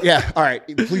fuck we want. Yeah. All right.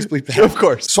 Please bleep that. Of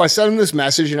course. So I sent him this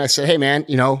message and I said, hey man,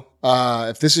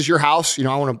 if this is your house,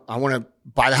 I want to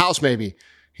buy the house maybe.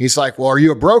 He's like, well, are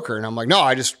you a broker? And I'm like, no,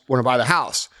 I just want to buy the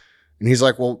house. And he's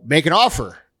like, well, make an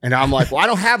offer. And I'm like, well, I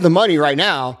don't have the money right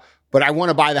now, but I want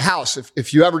to buy the house.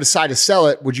 If you ever decide to sell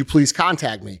it, would you please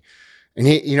contact me? And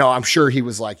he, I'm sure he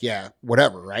was like, yeah,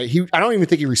 whatever. Right. I don't even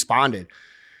think he responded.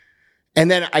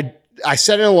 And then I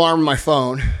set an alarm on my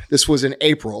phone. This was in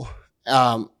April.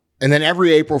 And then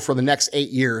every April for the next 8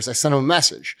 years, I sent him a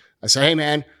message. I said, hey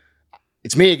man,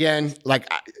 it's me again. Like,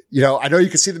 I know you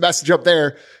can see the message up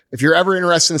there. If you're ever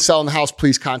interested in selling the house,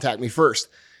 please contact me first.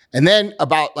 And then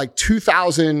about like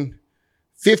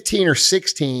 2015 or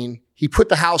 16, he put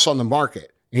the house on the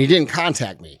market and he didn't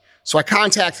contact me. So I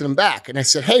contacted him back and I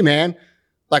said, hey man,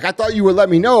 like I thought you would let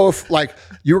me know if like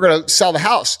you were going to sell the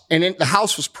house. And then the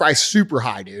house was priced super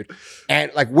high, dude. And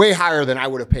like way higher than I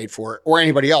would have paid for it or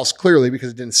anybody else, clearly,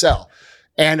 because it didn't sell.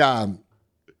 And,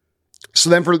 so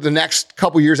then for the next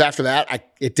couple years after that,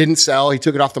 it didn't sell. He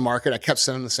took it off the market. I kept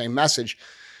sending the same message.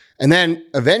 And then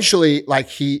eventually like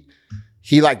he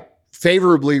like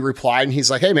favorably replied and he's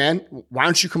like, hey man, why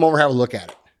don't you come over and have a look at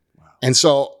it? Wow. And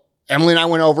so Emily and I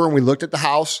went over and we looked at the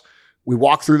house. We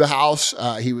walked through the house.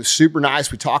 He was super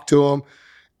nice. We talked to him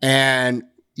and,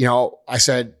 I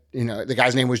said, the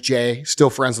guy's name was Jay, still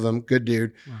friends with him. Good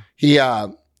dude. Wow. He, I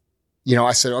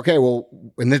said, okay, well,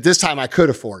 and this time I could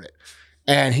afford it.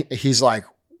 And he's like,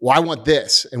 well, I want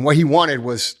this. And what he wanted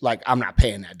was like, I'm not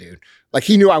paying that, dude. Like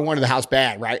he knew I wanted the house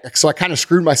bad, right? So I kind of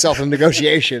screwed myself in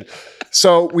negotiation.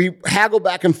 So we haggled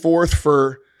back and forth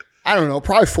for, I don't know,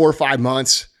 probably 4 or 5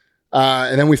 months.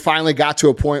 And then we finally got to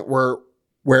a point where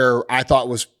I thought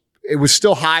was it was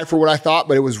still high for what I thought,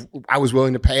 but I was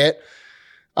willing to pay it.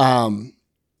 And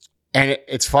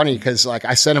it's funny because like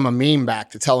I sent him a meme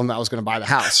back to tell him that I was going to buy the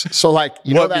house. So like,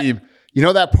 you know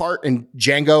that part in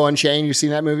Django Unchained, you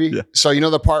seen that movie? Yeah. So you know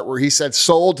the part where he said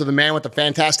sold to the man with the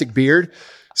fantastic beard.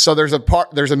 So there's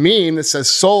a meme that says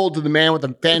sold to the man with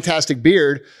the fantastic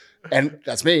beard. And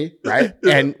that's me, right?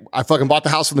 And I fucking bought the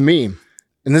house with the meme.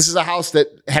 And this is a house that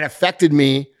had affected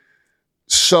me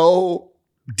so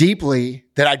deeply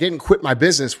that I didn't quit my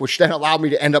business, which then allowed me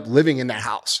to end up living in that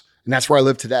house. And that's where I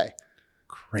live today.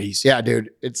 Crazy. Yeah, dude.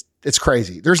 It's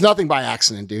crazy. There's nothing by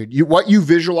accident, dude. What you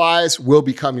visualize will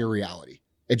become your reality.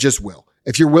 It just will.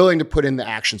 If you're willing to put in the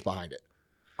actions behind it.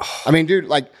 I mean, dude,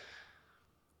 like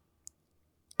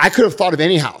I could have thought of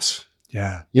any house.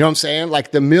 Yeah. You know what I'm saying?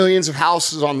 Like the millions of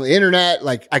houses on the internet,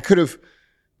 like I could have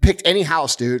picked any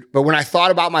house, dude. But when I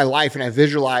thought about my life and I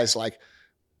visualized like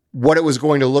what it was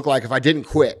going to look like if I didn't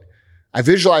quit, I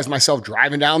visualized myself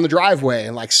driving down the driveway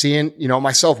and like seeing, you know,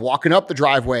 myself walking up the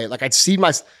driveway. Like I'd see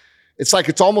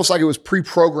it's almost like it was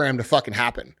pre-programmed to fucking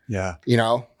happen. Yeah. You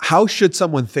know? How should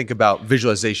someone think about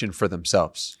visualization for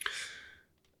themselves?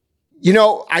 You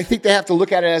know, I think they have to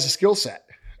look at it as a skill set.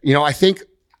 You know, I think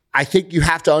you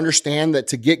have to understand that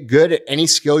to get good at any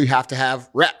skill, you have to have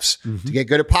reps. Mm-hmm. To get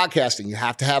good at podcasting, you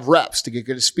have to have reps. To get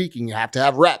good at speaking, you have to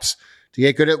have reps. To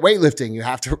get good at weightlifting, you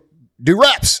have to do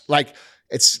reps. Like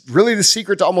it's really the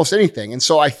secret to almost anything. And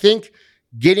so I think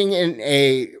getting in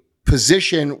a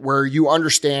position where you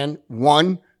understand,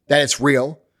 one, that it's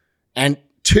real, and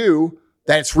two,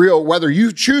 that it's real whether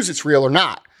you choose it's real or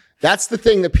not. That's the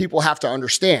thing that people have to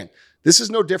understand. This is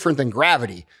no different than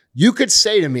gravity. You could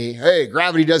say to me, hey,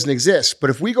 gravity doesn't exist. But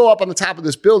if we go up on the top of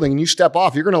this building and you step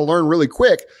off, you're going to learn really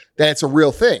quick that it's a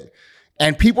real thing.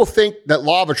 And people think that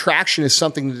law of attraction is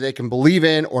something that they can believe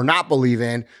in or not believe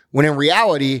in, when in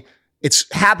reality,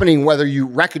 it's happening whether you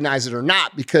recognize it or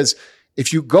not. Because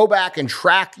if you go back and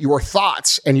track your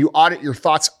thoughts and you audit your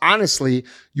thoughts honestly,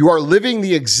 you are living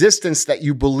the existence that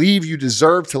you believe you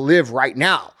deserve to live right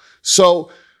now.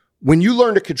 So when you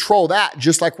learn to control that,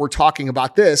 just like we're talking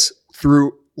about this,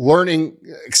 through learning,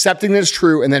 accepting that it's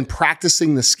true, and then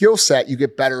practicing the skill set, you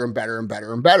get better and better and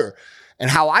better and better. And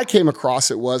how I came across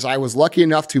it was I was lucky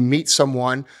enough to meet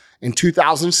someone in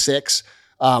 2006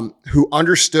 who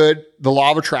understood the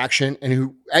law of attraction and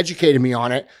who educated me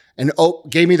on it and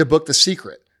gave me the book, The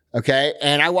Secret. Okay.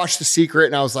 And I watched The Secret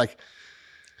and I was like,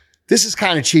 this is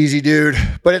kind of cheesy, dude.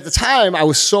 But at the time I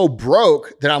was so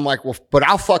broke that I'm like, well, but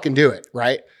I'll fucking do it.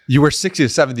 Right. You were $60,000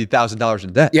 to $70,000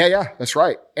 in debt. Yeah, that's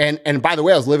right. And by the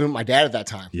way, I was living with my dad at that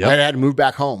time. Yep. I had to move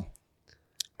back home.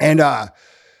 And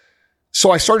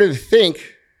so I started to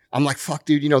think, I'm like, fuck,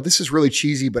 dude, you know, this is really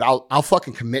cheesy, but I'll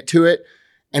fucking commit to it.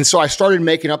 And so I started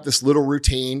making up this little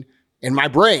routine in my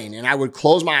brain, and I would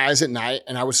close my eyes at night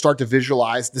and I would start to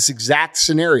visualize this exact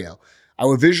scenario. I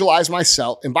would visualize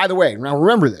myself. And by the way, now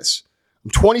remember this,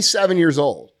 I'm 27 years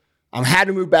old. I had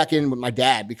to move back in with my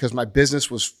dad because my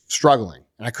business was struggling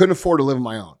and I couldn't afford to live on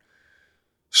my own.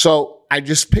 So I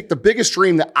just picked the biggest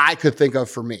dream that I could think of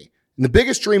for me. And the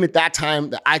biggest dream at that time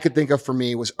that I could think of for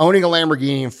me was owning a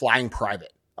Lamborghini and flying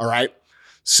private. All right.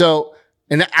 So,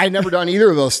 and I'd never done either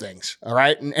of those things. All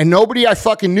right. And nobody I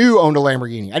fucking knew owned a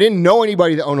Lamborghini. I didn't know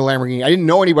anybody that owned a Lamborghini. I didn't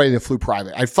know anybody that flew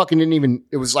private. I fucking didn't even,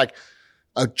 it was like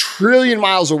a trillion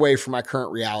miles away from my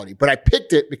current reality. But I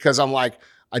picked it because I'm like,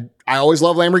 I always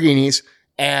love Lamborghinis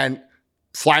and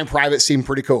flying private seemed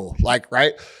pretty cool. Like,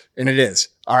 right. And it is.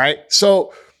 All right.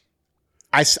 So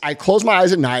I closed my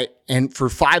eyes at night, and for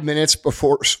 5 minutes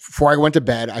before I went to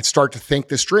bed, I'd start to think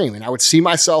this dream, and I would see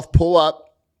myself pull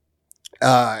up,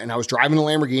 and I was driving a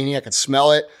Lamborghini. I could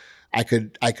smell it. I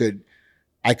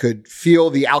could feel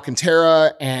the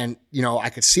Alcantara, and you know, I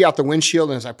could see out the windshield.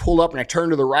 And as I pulled up and I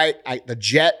turned to the right, the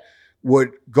jet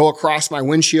would go across my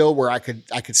windshield where I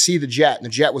could see the jet, and the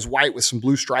jet was white with some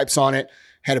blue stripes on it.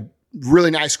 Had a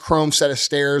really nice chrome set of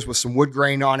stairs with some wood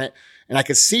grain on it. And I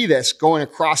could see this going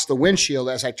across the windshield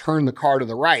as I turned the car to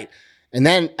the right. And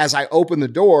then as I opened the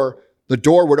door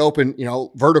would open, you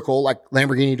know, vertical like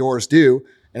Lamborghini doors do.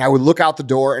 And I would look out the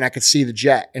door and I could see the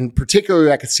jet. And particularly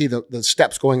I could see the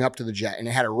steps going up to the jet. And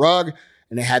it had a rug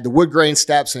and it had the wood grain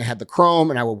steps and it had the chrome.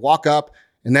 And I would walk up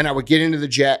and then I would get into the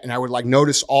jet and I would like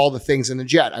notice all the things in the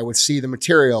jet. I would see the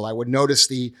material. I would notice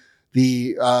the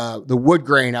wood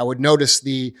grain. I would notice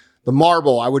the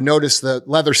marble. I would notice the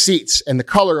leather seats and the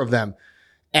color of them.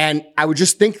 And I would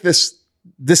just think this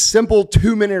simple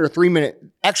 2-minute or 3-minute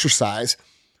exercise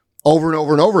over and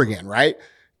over and over again, right?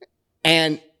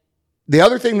 And the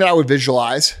other thing that I would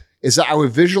visualize is that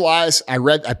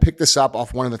I picked this up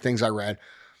off one of the things I read,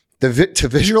 to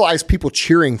visualize people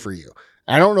cheering for you.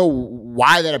 I don't know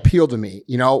why that appealed to me.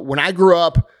 You know, when I grew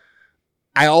up,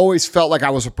 I always felt like I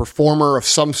was a performer of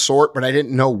some sort, but I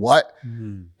didn't know what.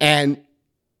 And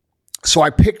so I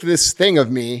picked this thing of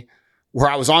me where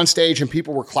I was on stage and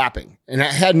people were clapping, and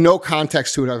I had no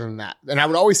context to it other than that. And I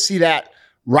would always see that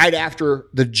right after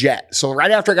the jet. So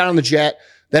right after I got on the jet,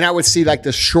 then I would see like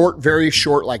this short, very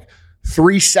short, like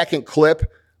 3-second clip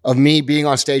of me being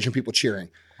on stage and people cheering.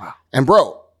 Wow. And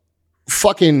bro,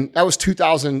 fucking, that was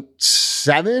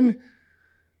 2007,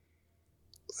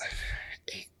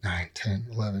 8, 9, 10,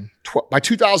 11, 12. By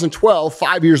 2012,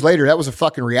 5 years later, that was a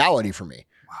fucking reality for me.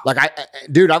 Wow. Like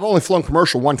dude, I've only flown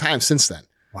commercial one time since then.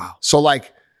 Wow. So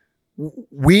like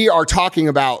we are talking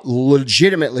about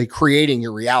legitimately creating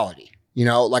your reality. You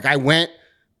know, like I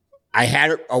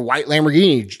had a white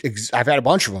Lamborghini. I've had a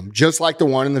bunch of them, just like the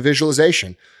one in the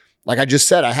visualization. Like I just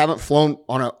said, I haven't flown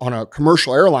on a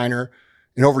commercial airliner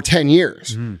in over 10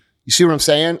 years. You see what I'm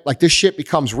saying? Like this shit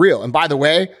becomes real. And by the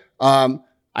way,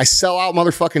 I sell out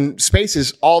motherfucking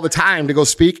spaces all the time to go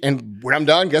speak. And when I'm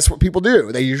done, guess what people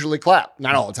do? They usually clap.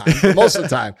 Not all the time, but most of the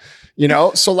time, you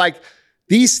know? So like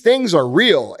these things are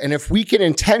real. And if we can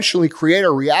intentionally create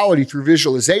a reality through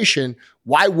visualization,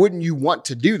 why wouldn't you want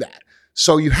to do that?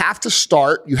 So you have to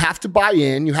start, you have to buy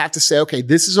in, you have to say, okay,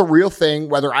 this is a real thing,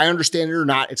 whether I understand it or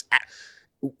not.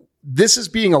 This is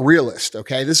being a realist.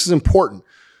 Okay. This is important.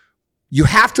 You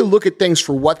have to look at things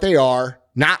for what they are,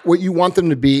 not what you want them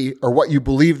to be or what you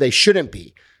believe they shouldn't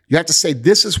be. You have to say,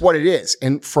 this is what it is.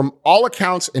 And from all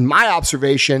accounts, in my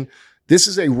observation, this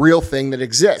is a real thing that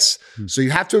exists. So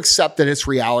you have to accept that it's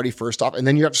reality first off, and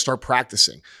then you have to start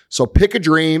practicing. So pick a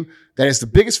dream that is the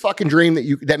biggest fucking dream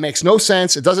that makes no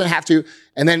sense. It doesn't have to.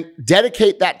 And then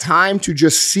dedicate that time to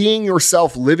just seeing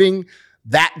yourself living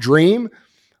that dream.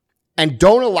 And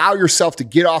don't allow yourself to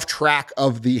get off track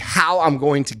of the how I'm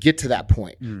going to get to that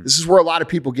point. This is where a lot of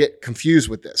people get confused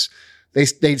with this.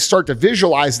 They start to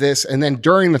visualize this, and then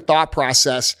during the thought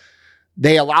process,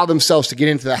 they allow themselves to get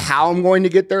into the how I'm going to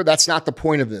get there. That's not the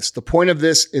point of this. The point of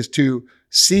this is to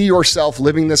see yourself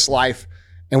living this life,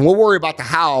 and we'll worry about the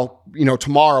how, you know,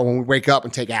 tomorrow when we wake up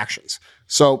and take actions.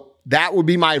 So that would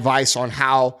be my advice on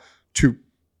how to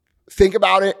think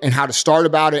about it and how to start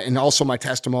about it, and also my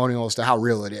testimonial as to how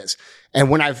real it is. And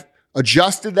when I've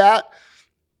adjusted that,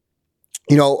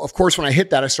 you know, of course, when I hit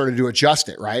that, I started to adjust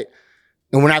it, right?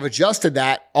 And when I've adjusted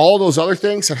that, all those other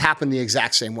things have happened the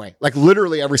exact same way. Like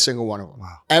literally every single one of them.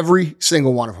 Wow. Every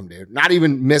single one of them, dude. Not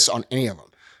even miss on any of them.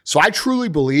 So I truly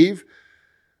believe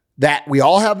that we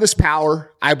all have this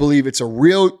power. I believe it's a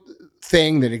real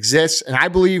thing that exists. And I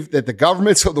believe that the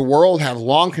governments of the world have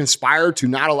long conspired to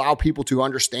not allow people to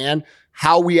understand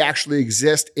how we actually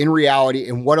exist in reality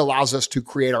and what allows us to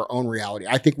create our own reality.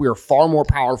 I think we are far more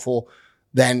powerful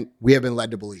than we have been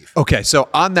led to believe. Okay, so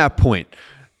on that point,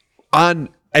 on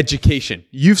education,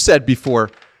 you've said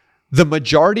before, the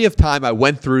majority of time I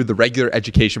went through the regular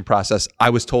education process, I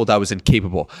was told I was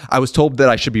incapable. I was told that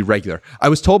I should be regular. I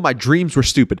was told my dreams were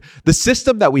stupid. The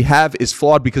system that we have is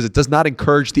flawed because it does not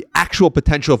encourage the actual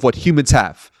potential of what humans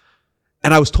have.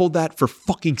 And I was told that for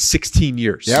fucking 16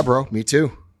 years. Yeah, bro. Me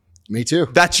too. Me too.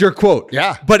 That's your quote.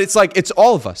 Yeah. But it's like, it's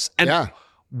all of us. And yeah.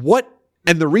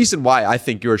 And the reason why I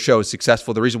think your show is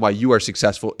successful, the reason why you are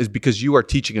successful is because you are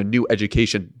teaching a new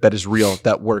education that is real,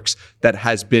 that works, that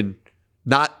has been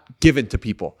not given to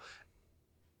people.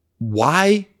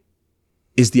 Why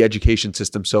is the education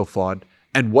system so flawed?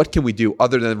 And what can we do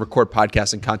other than record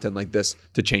podcasts and content like this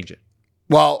to change it?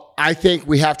 Well, I think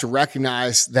we have to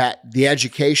recognize that the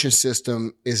education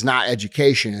system is not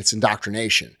education, it's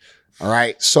indoctrination. All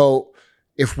right. So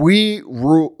if me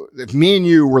and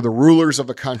you were the rulers of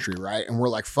the country, right? And we're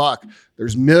like, fuck,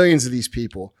 there's millions of these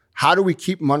people. How do we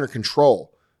keep them under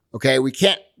control? Okay. We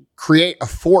can't create a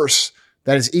force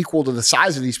that is equal to the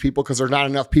size of these people because there's not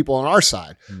enough people on our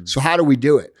side. So how do we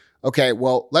do it? Okay.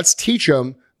 Well, let's teach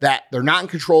them that they're not in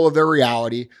control of their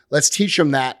reality. Let's teach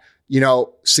them that, you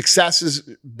know, success is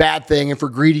a bad thing and for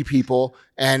greedy people,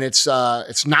 and it's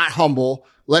not humble.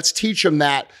 Let's teach them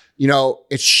that, you know,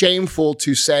 it's shameful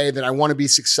to say that I want to be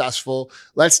successful.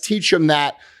 Let's teach them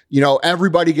that, you know,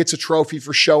 everybody gets a trophy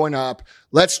for showing up.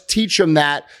 Let's teach them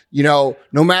that, you know,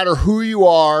 no matter who you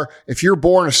are, if you're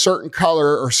born a certain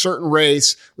color or a certain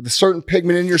race with a certain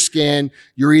pigment in your skin,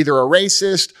 you're either a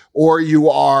racist or you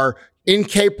are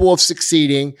incapable of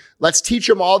succeeding. Let's teach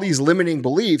them all these limiting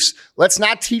beliefs. Let's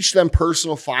not teach them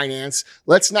personal finance.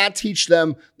 Let's not teach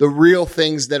them the real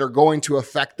things that are going to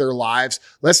affect their lives.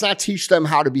 Let's not teach them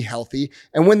how to be healthy.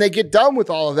 And when they get done with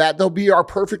all of that, they'll be our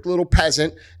perfect little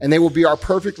peasant, and they will be our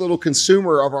perfect little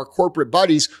consumer of our corporate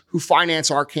buddies who finance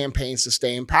our campaigns to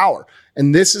stay in power.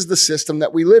 And this is the system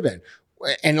that we live in.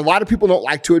 and a lot of people don't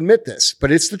like to admit this,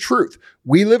 but it's the truth.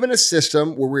 We live in a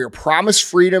system where we are promised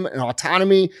freedom and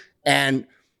autonomy and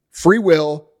free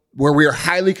will, where we are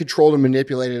highly controlled and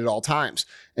manipulated at all times.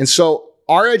 And so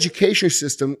our education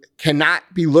system cannot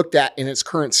be looked at in its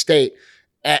current state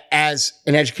as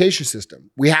an education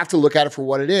system. We have to look at it for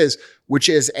what it is, which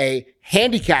is a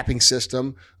handicapping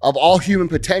system of all human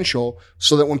potential,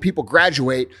 so that when people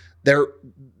graduate,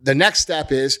 the next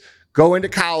step is go into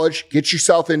college, get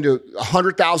yourself into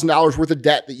 $100,000 worth of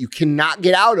debt that you cannot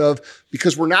get out of,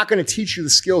 because we're not going to teach you the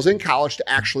skills in college to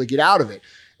actually get out of it.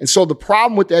 And so the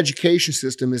problem with the education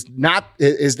system is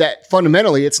that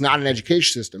fundamentally it's not an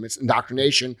education system. It's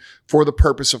indoctrination for the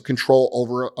purpose of control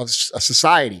over a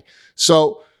society.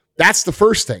 So that's the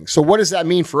first thing. So what does that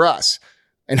mean for us?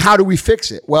 And how do we fix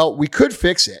it? Well, we could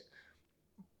fix it,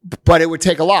 but it would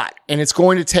take a lot. And it's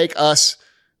going to take us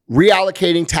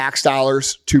reallocating tax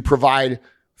dollars to provide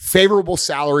favorable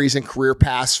salaries and career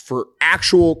paths for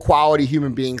actual quality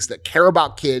human beings that care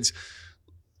about kids.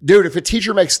 Dude, if a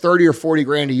teacher makes 30 or 40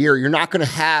 grand a year, you're not going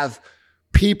to have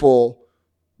people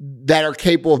that are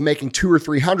capable of making 200 or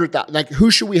 300,000. Like,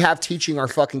 who should we have teaching our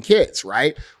fucking kids,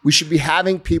 right? We should be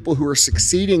having people who are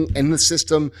succeeding in the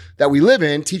system that we live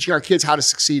in, teaching our kids how to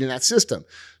succeed in that system.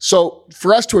 So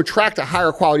for us to attract a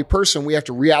higher quality person, we have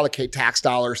to reallocate tax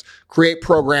dollars, create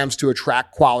programs to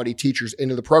attract quality teachers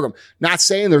into the program. Not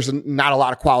saying there's not a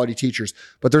lot of quality teachers,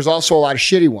 but there's also a lot of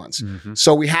shitty ones. Mm-hmm.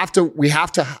 So we have to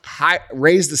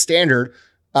raise the standard,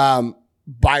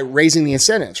 by raising the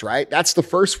incentives, right? That's the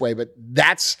first way, but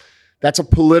that's a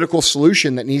political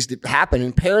solution that needs to happen.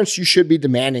 And parents, you should be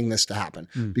demanding this to happen,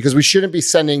 because we shouldn't be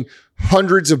sending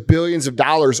hundreds of billions of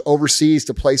dollars overseas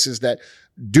to places that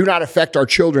do not affect our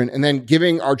children, and then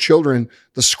giving our children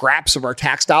the scraps of our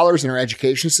tax dollars in our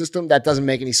education system. That doesn't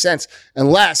make any sense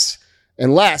unless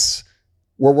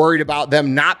we're worried about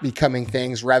them not becoming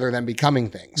things rather than becoming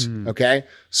things. Okay.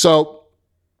 So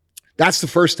that's the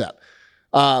first step.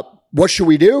 What should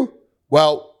we do?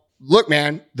 Well, look,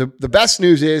 man, the best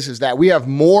news is that we have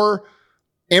more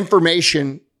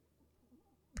information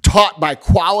taught by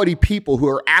quality people who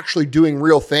are actually doing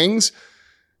real things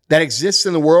that exists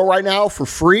in the world right now for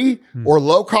free or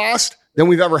low cost than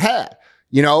we've ever had.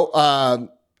 And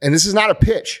this is not a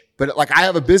pitch, but like, I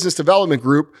have a business development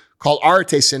group called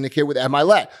Arete Syndicate with Ed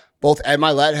Milet. Both Ed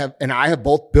Milet and I have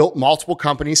both built multiple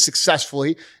companies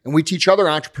successfully, and we teach other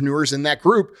entrepreneurs in that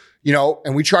group,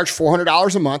 and we charge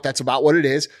 $400 a month. That's about what it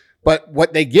is. But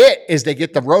what they get is they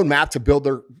get the roadmap to build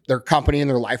their company and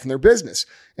their life and their business.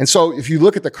 And so if you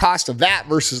look at the cost of that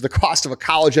versus the cost of a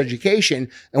college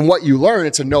education and what you learn,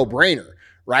 it's a no-brainer,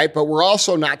 right? But we're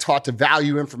also not taught to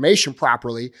value information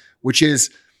properly, which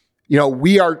is,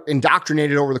 we are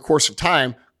indoctrinated over the course of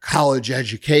time. College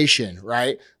education,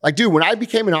 right? Like, dude, when I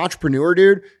became an entrepreneur,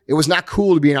 it was not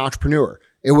cool to be an entrepreneur.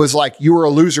 It was like you were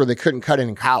a loser that couldn't cut it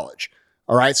in college.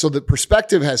 All right. So the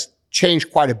perspective has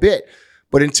changed quite a bit.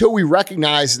 But until we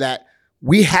recognize that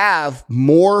we have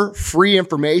more free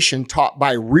information taught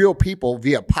by real people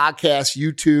via podcasts,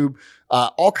 YouTube,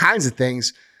 all kinds of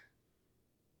things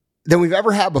than we've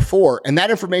ever had before. And that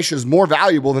information is more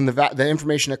valuable than the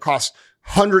information that costs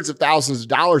hundreds of thousands of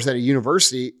dollars at a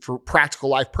university for practical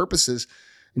life purposes.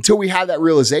 Until we have that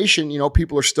realization,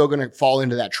 people are still going to fall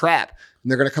into that trap, and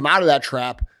they're going to come out of that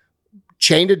trap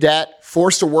chained to debt,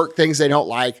 forced to work things they don't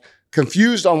like,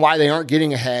 confused on why they aren't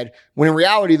getting ahead, when in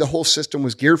reality, the whole system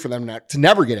was geared for them to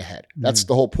never get ahead. That's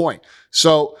the whole point.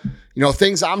 So,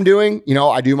 things I'm doing,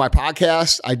 I do my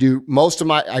podcast. I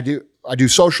do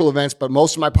social events, but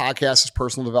most of my podcast is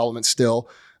personal development still.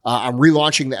 I'm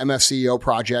relaunching the MFCEO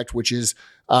project, which is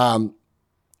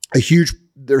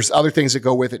there's other things that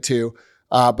go with it too.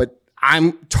 But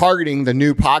I'm targeting the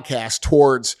new podcast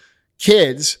towards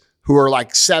kids who are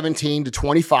like 17 to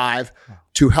 25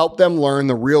 to help them learn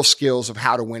the real skills of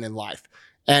how to win in life.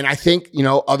 And I think,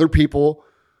 other people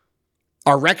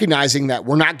are recognizing that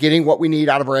we're not getting what we need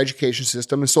out of our education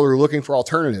system. And so they're looking for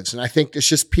alternatives. And I think it's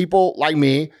just people like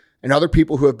me and other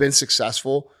people who have been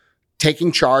successful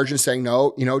taking charge and saying,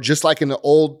 no, just like in the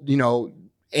old,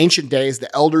 ancient days,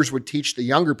 the elders would teach the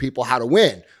younger people how to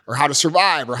win or how to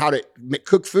survive or how to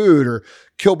cook food or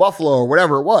kill buffalo or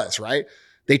whatever it was, right?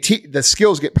 The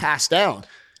skills get passed down,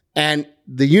 and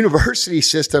the university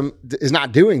system is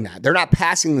not doing that. They're not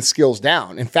passing the skills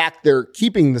down. In fact, they're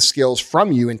keeping the skills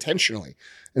from you intentionally.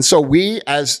 And so we,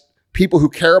 as people who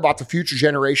care about the future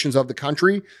generations of the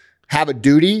country, have a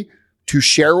duty to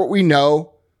share what we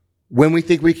know when we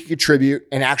think we can contribute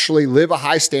and actually live a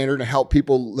high standard and help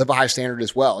people live a high standard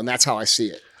as well. And that's how I see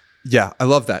it. Yeah, I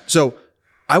love that. So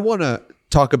I want to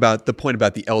talk about the point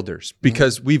about the elders,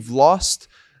 because we've lost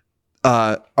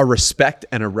a respect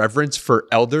and a reverence for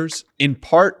elders, in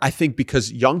part, I think,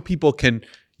 because young people can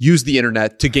use the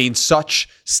internet to gain such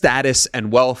status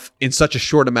and wealth in such a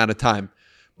short amount of time.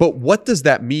 But what does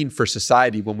that mean for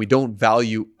society when we don't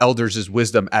value elders'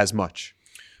 wisdom as much?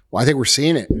 Well, I think we're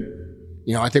seeing it.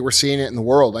 I think we're seeing it in the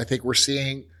world. I think we're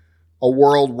seeing a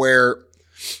world where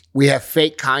we have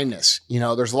fake kindness.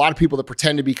 There's a lot of people that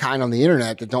pretend to be kind on the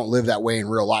internet that don't live that way in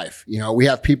real life. We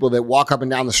have people that walk up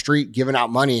and down the street giving out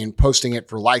money and posting it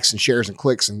for likes and shares and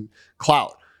clicks and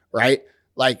clout, right?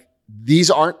 Like, these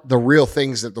aren't the real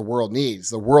things that the world needs.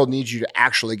 The world needs you to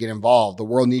actually get involved. The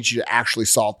world needs you to actually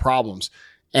solve problems.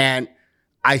 And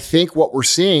I think what we're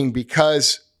seeing,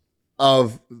 because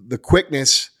of the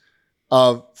quickness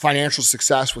of financial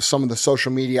success with some of the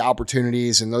social media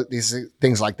opportunities and these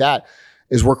things like that,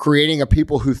 is we're creating a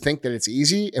people who think that it's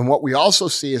easy. And what we also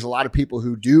see is a lot of people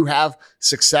who do have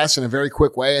success in a very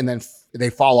quick way, and then they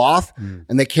fall off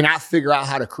and they cannot figure out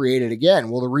how to create it again.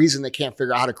 Well, the reason they can't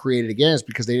figure out how to create it again is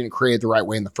because they didn't create it the right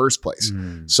way in the first place.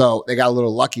 So they got a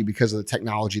little lucky because of the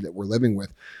technology that we're living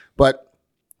with. But,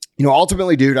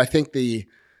 ultimately, dude, I think the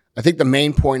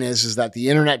main point is that the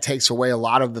internet takes away a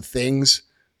lot of the things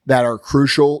that are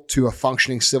crucial to a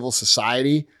functioning civil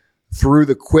society through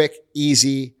the quick,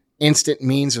 easy, instant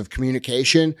means of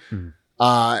communication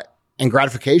and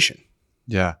gratification.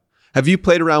 Yeah. Have you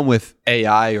played around with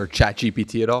AI or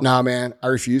ChatGPT at all? Nah, man, I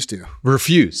refuse to.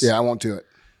 Refuse? Yeah, I won't do it.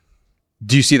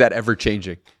 Do you see that ever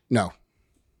changing? No.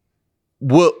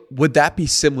 Would that be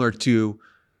similar to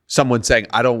someone saying,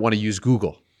 I don't want to use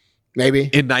Google? Maybe.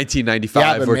 In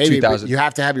 1995 or 2000? You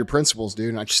have to have your principles, dude,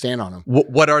 and I just stand on them.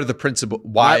 What are the principles?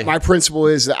 Why? My principle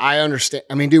is that I understand.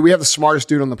 I mean, dude, we have the smartest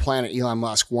dude on the planet, Elon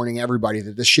Musk, warning everybody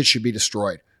that this shit should be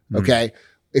destroyed. Okay?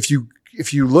 If you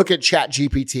look at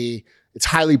ChatGPT, it's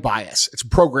highly biased. It's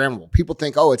programmable. People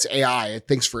think, oh, it's AI. It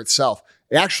thinks for itself.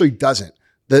 It actually doesn't.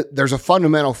 There's a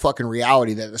fundamental fucking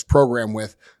reality that it's programmed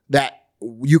with that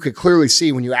you could clearly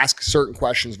see when you ask certain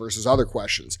questions versus other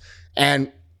questions.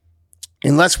 And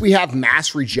unless we have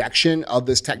mass rejection of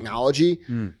this technology,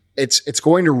 it's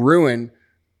going to ruin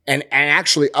and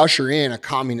actually usher in a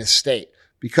communist state.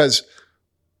 Because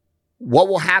what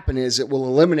will happen is it will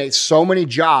eliminate so many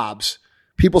jobs.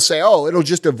 People say, oh, it'll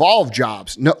just evolve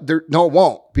jobs. No, it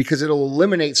won't, because it'll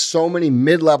eliminate so many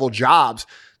mid-level jobs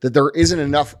that there isn't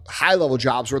enough high-level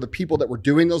jobs where the people that were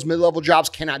doing those mid-level jobs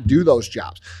cannot do those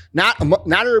jobs. Not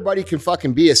everybody can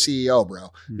fucking be a CEO,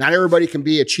 bro. Not everybody can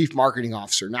be a chief marketing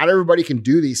officer. Not everybody can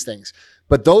do these things.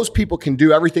 But those people can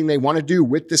do everything they want to do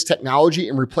with this technology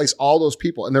and replace all those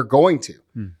people, and they're going to,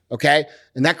 okay?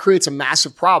 And that creates a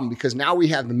massive problem, because now we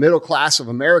have the middle class of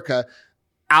America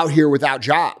out here without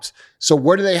jobs. So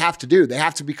what do they have to do? They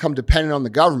have to become dependent on the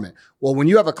government. Well, when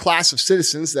you have a class of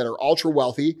citizens that are ultra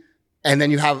wealthy, and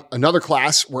then you have another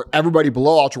class where everybody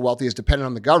below ultra wealthy is dependent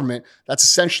on the government, that's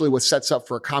essentially what sets up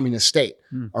for a communist state.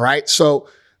 All right. So,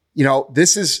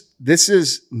 this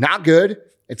is not good.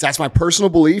 That's my personal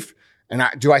belief. And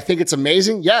do I think it's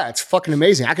amazing? Yeah, it's fucking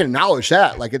amazing. I can acknowledge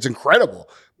that. Like, it's incredible.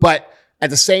 But at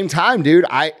the same time, dude,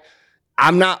 I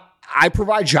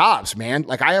provide jobs, man.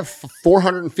 Like, I have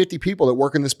 450 people that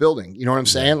work in this building. You know what I'm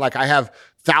saying? Like, I have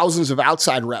thousands of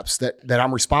outside reps that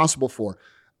I'm responsible for.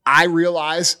 I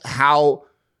realize how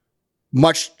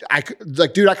much I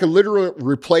could literally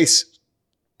replace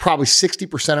probably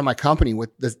 60% of my company with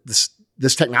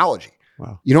this technology.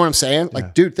 Wow. You know what I'm saying?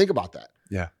 Like, dude, think about that.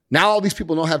 Yeah. Now all these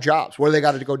people don't have jobs. What do they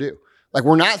got to go do? Like,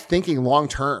 we're not thinking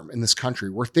long-term in this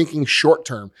country. We're thinking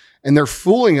short-term, and they're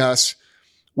fooling us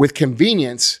with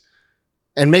convenience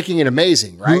and making it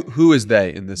amazing, right? Who is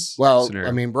they in this scenario?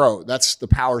 I mean, bro, that's the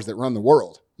powers that run the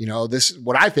world.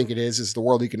 What I think it is the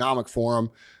World Economic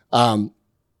Forum,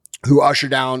 who usher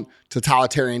down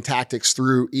totalitarian tactics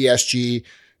through ESG,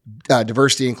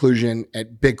 diversity, inclusion,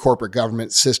 and big corporate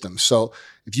government systems. So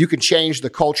if you can change the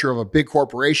culture of a big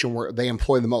corporation where they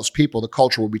employ the most people, the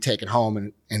culture will be taken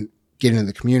home and get into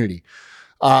the community.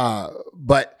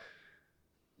 But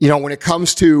when it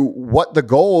comes to what the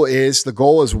goal is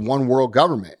one world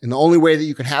government. And the only way that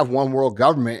you can have one world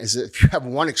government is if you have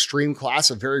one extreme class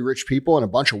of very rich people and a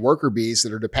bunch of worker bees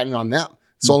that are dependent on them.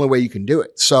 It's the only way you can do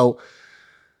it. So,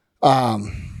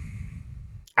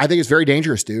 I think it's very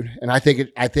dangerous, dude. And I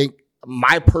think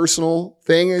my personal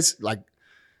thing is, like,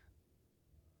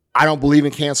 I don't believe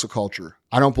in cancel culture.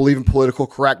 I don't believe in political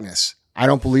correctness. I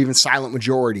don't believe in silent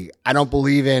majority. I don't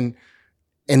believe in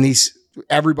these,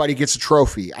 everybody gets a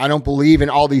trophy. I don't believe in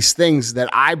all these things that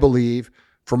I believe,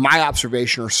 from my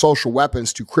observation, are social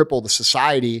weapons to cripple the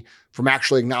society from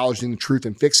actually acknowledging the truth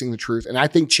and fixing the truth. And I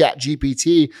think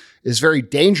ChatGPT is very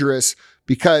dangerous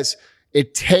because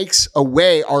it takes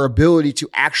away our ability to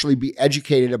actually be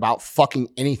educated about fucking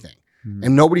anything.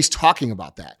 And nobody's talking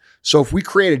about that. So if we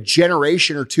create a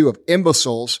generation or two of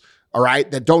imbeciles, all right,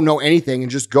 that don't know anything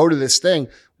and just go to this thing,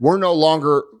 we're no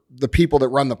longer the people that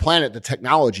run the planet. The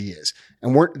technology is.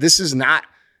 And this is not,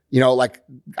 like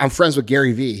I'm friends with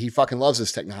Gary Vee. He fucking loves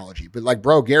this technology. But like,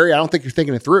 bro, Gary, I don't think you're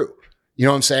thinking it through. You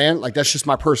know what I'm saying? Like, that's just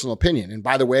my personal opinion. And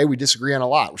by the way, we disagree on a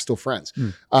lot. We're still friends.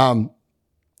 Now,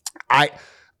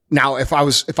 if I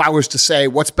was to say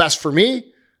what's best for me,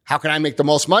 how can I make the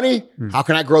most money? How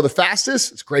can I grow the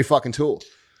fastest? It's a great fucking tool.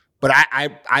 But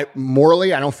I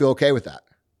morally, I don't feel okay with that.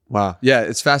 Wow. Yeah,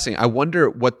 it's fascinating. I wonder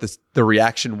what the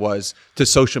reaction was to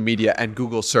social media and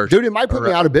Google search. Dude, it might put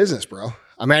me out of business, bro.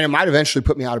 I mean, it might eventually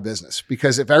put me out of business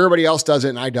because if everybody else does it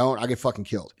and I don't, I get fucking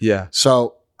killed. Yeah.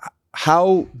 So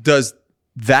how does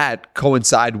that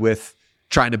coincide with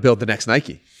trying to build the next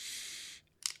Nike?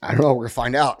 I don't know. We're gonna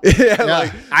find out.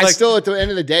 Yeah. I still, at the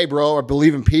end of the day, bro, I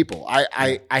believe in people.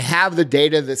 I have the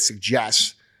data that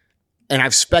suggests, and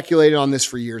I've speculated on this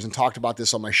for years and talked about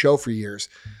this on my show for years,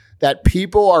 that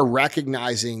people are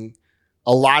recognizing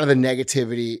a lot of the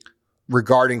negativity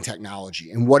regarding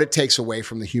technology and what it takes away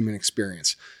from the human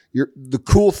experience. The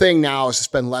cool thing now is to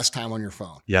spend less time on your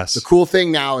phone. Yes. The cool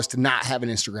thing now is to not have an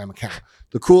Instagram account.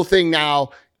 The cool thing now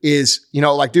is,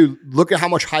 dude, look at how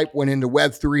much hype went into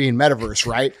Web3 and Metaverse,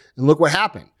 right? And look what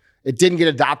happened. It didn't get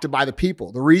adopted by the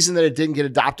people. The reason that it didn't get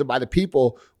adopted by the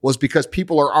people was because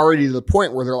people are already to the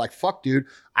point where they're like, fuck, dude,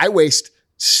 I waste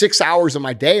 6 hours of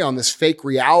my day on this fake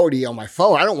reality on my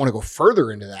phone. I don't want to go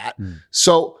further into that.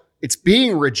 So it's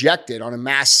being rejected on a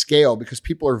mass scale because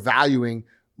people are valuing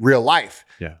real life.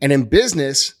 Yeah. And in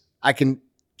business, I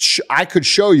could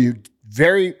show you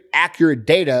very accurate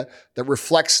data that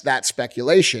reflects that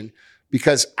speculation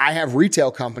because I have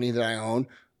retail company that I own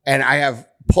and I have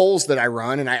polls that I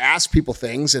run and I ask people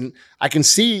things and I can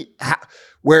see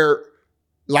where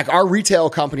like our retail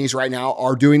companies right now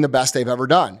are doing the best they've ever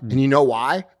done. And you know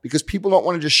why? Because people don't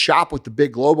want to just shop with the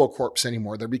big global corps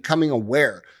anymore. They're becoming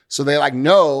aware. So they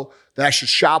know that I should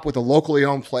shop with a locally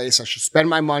owned place. I should spend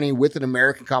my money with an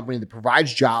American company that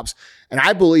provides jobs. And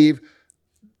I believe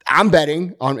I'm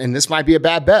betting on, and this might be a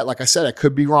bad bet. Like I said, I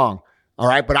could be wrong. All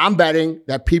right. But I'm betting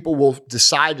that people will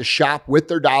decide to shop with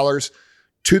their dollars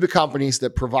to the companies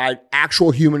that provide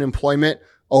actual human employment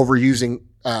over using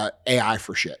AI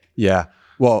for shit. Yeah.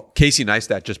 Well, Casey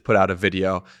Neistat just put out a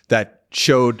video that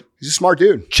showed he's a smart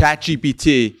dude.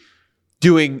 ChatGPT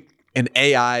doing an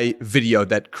AI video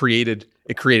that created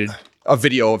a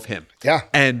video of him. Yeah.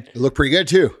 And it looked pretty good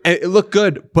too. And it looked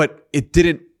good, but it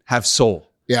didn't have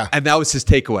soul. Yeah. And that was his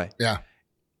takeaway. Yeah.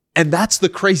 And that's the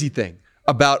crazy thing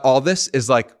about all this is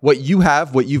like what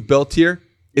you've built here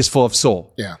is full of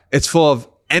soul. Yeah. It's full of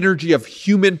energy of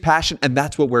human passion. And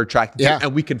that's what we're attracted to.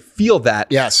 And we can feel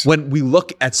that when we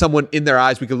look at someone in their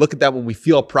eyes. We can look at that when we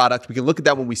feel a product. We can look at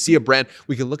that when we see a brand.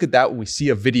 We can look at that when we see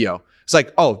a video. It's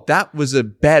like, oh, that was a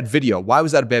bad video. Why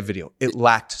was that a bad video? It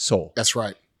lacked soul. That's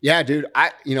right. Yeah, dude.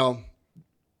 I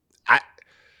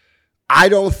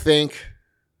don't think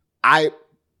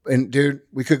and dude,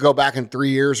 we could go back in 3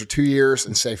 years or 2 years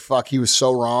and say, fuck, he was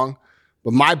so wrong.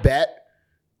 But my bet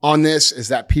on this is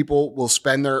that people will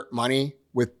spend their money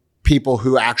with people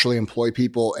who actually employ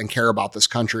people and care about this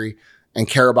country and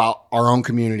care about our own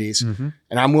communities. Mm-hmm.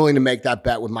 And I'm willing to make that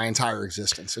bet with my entire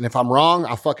existence. And if I'm wrong,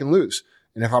 I'll fucking lose.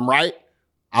 And if I'm right,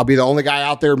 I'll be the only guy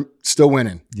out there still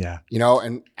winning. Yeah.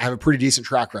 And I have a pretty decent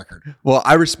track record. Well,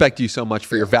 I respect you so much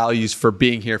for your values, for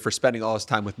being here, for spending all this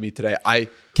time with me today. I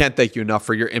can't thank you enough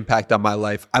for your impact on my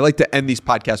life. I like to end these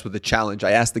podcasts with a challenge.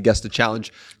 I ask the guest a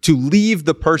challenge to leave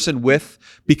the person with,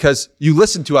 because you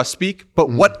listen to us speak, but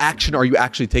what action are you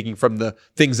actually taking from the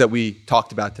things that we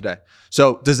talked about today?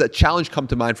 So does that challenge come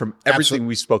to mind from everything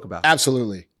we spoke about?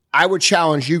 Absolutely. I would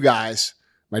challenge you guys.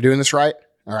 Am I doing this right?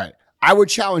 All right. I would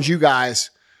challenge you guys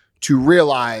to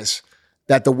realize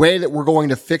that the way that we're going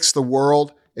to fix the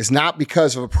world is not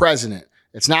because of a president.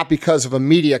 It's not because of a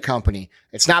media company.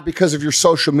 It's not because of your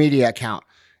social media account.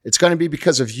 It's going to be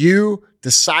because of you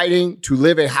deciding to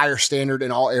live a higher standard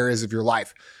in all areas of your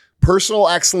life. Personal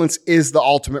excellence is the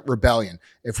ultimate rebellion.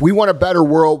 If we want a better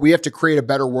world, we have to create a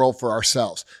better world for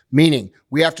ourselves. Meaning,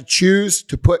 we have to choose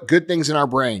to put good things in our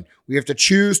brain. We have to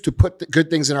choose to put the good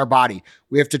things in our body.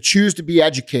 We have to choose to be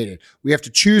educated. We have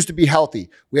to choose to be healthy.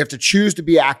 We have to choose to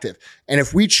be active. And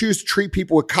if we choose to treat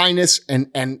people with kindness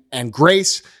and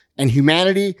grace and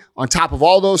humanity on top of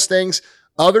all those things,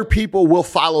 other people will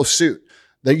follow suit.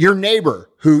 That your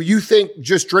neighbor who you think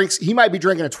just drinks, he might be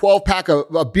drinking a 12-pack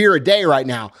of beer a day right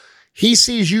now. He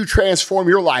sees you transform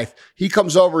your life. He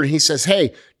comes over and he says,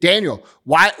 hey, Daniel,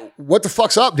 what the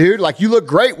fuck's up, dude? Like, you look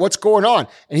great. What's going on?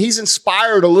 And he's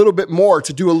inspired a little bit more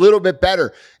to do a little bit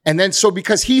better. And then so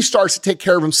because he starts to take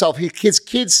care of himself, his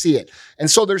kids see it.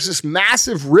 And so there's this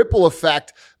massive ripple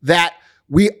effect that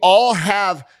we all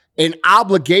have an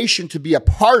obligation to be a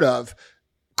part of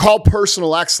called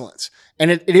personal excellence. And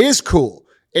it is cool.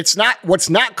 What's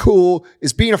not cool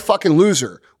is being a fucking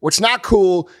loser. What's not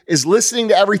cool is listening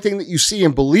to everything that you see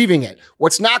and believing it.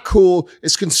 What's not cool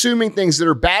is consuming things that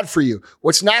are bad for you.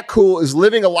 What's not cool is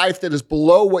living a life that is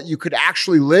below what you could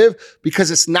actually live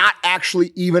because it's not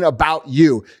actually even about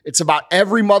you. It's about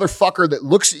every motherfucker that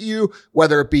looks at you,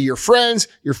 whether it be your friends,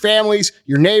 your families,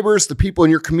 your neighbors, the people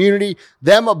in your community,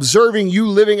 them observing you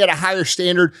living at a higher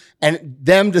standard and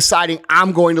them deciding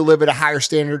I'm going to live at a higher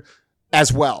standard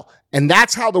as well. And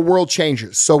that's how the world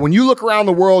changes. So when you look around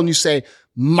the world and you say,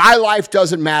 my life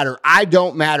doesn't matter, I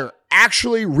don't matter,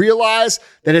 actually realize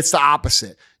that it's the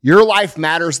opposite. Your life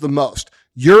matters the most.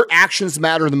 Your actions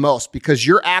matter the most because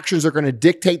your actions are going to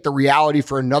dictate the reality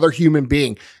for another human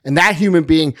being. And that human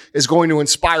being is going to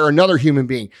inspire another human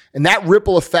being. And that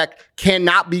ripple effect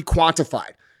cannot be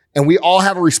quantified. And we all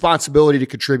have a responsibility to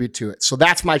contribute to it. So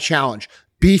that's my challenge.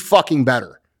 Be fucking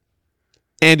better.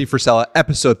 Andy Frisella,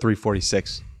 episode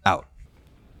 346, out.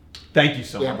 Thank you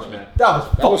so much, bro. man. That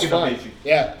was fun. amazing.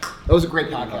 Yeah, that was a great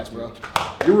podcast, bro.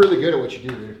 You're really good at what you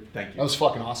do, dude. Thank you. That was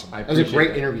fucking awesome. I That was a appreciate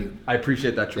great interview. I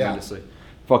appreciate that tremendously.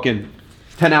 Fucking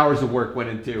 10 hours of work went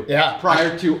into. Yeah.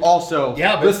 Prior to also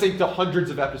but- listening to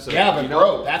hundreds of episodes. Yeah, but you know?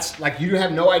 bro, that's like, you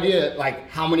have no idea like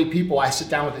how many people I sit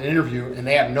down with an interview and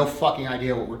they have no fucking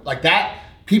idea what we're like. That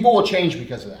people will change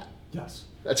because of that. Yes.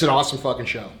 That's an awesome fucking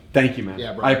show. Thank you, man.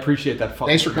 Yeah, bro. I appreciate that fucking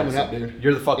Thanks for coming up, tremendously. dude.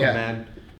 You're the fucking Yeah. man.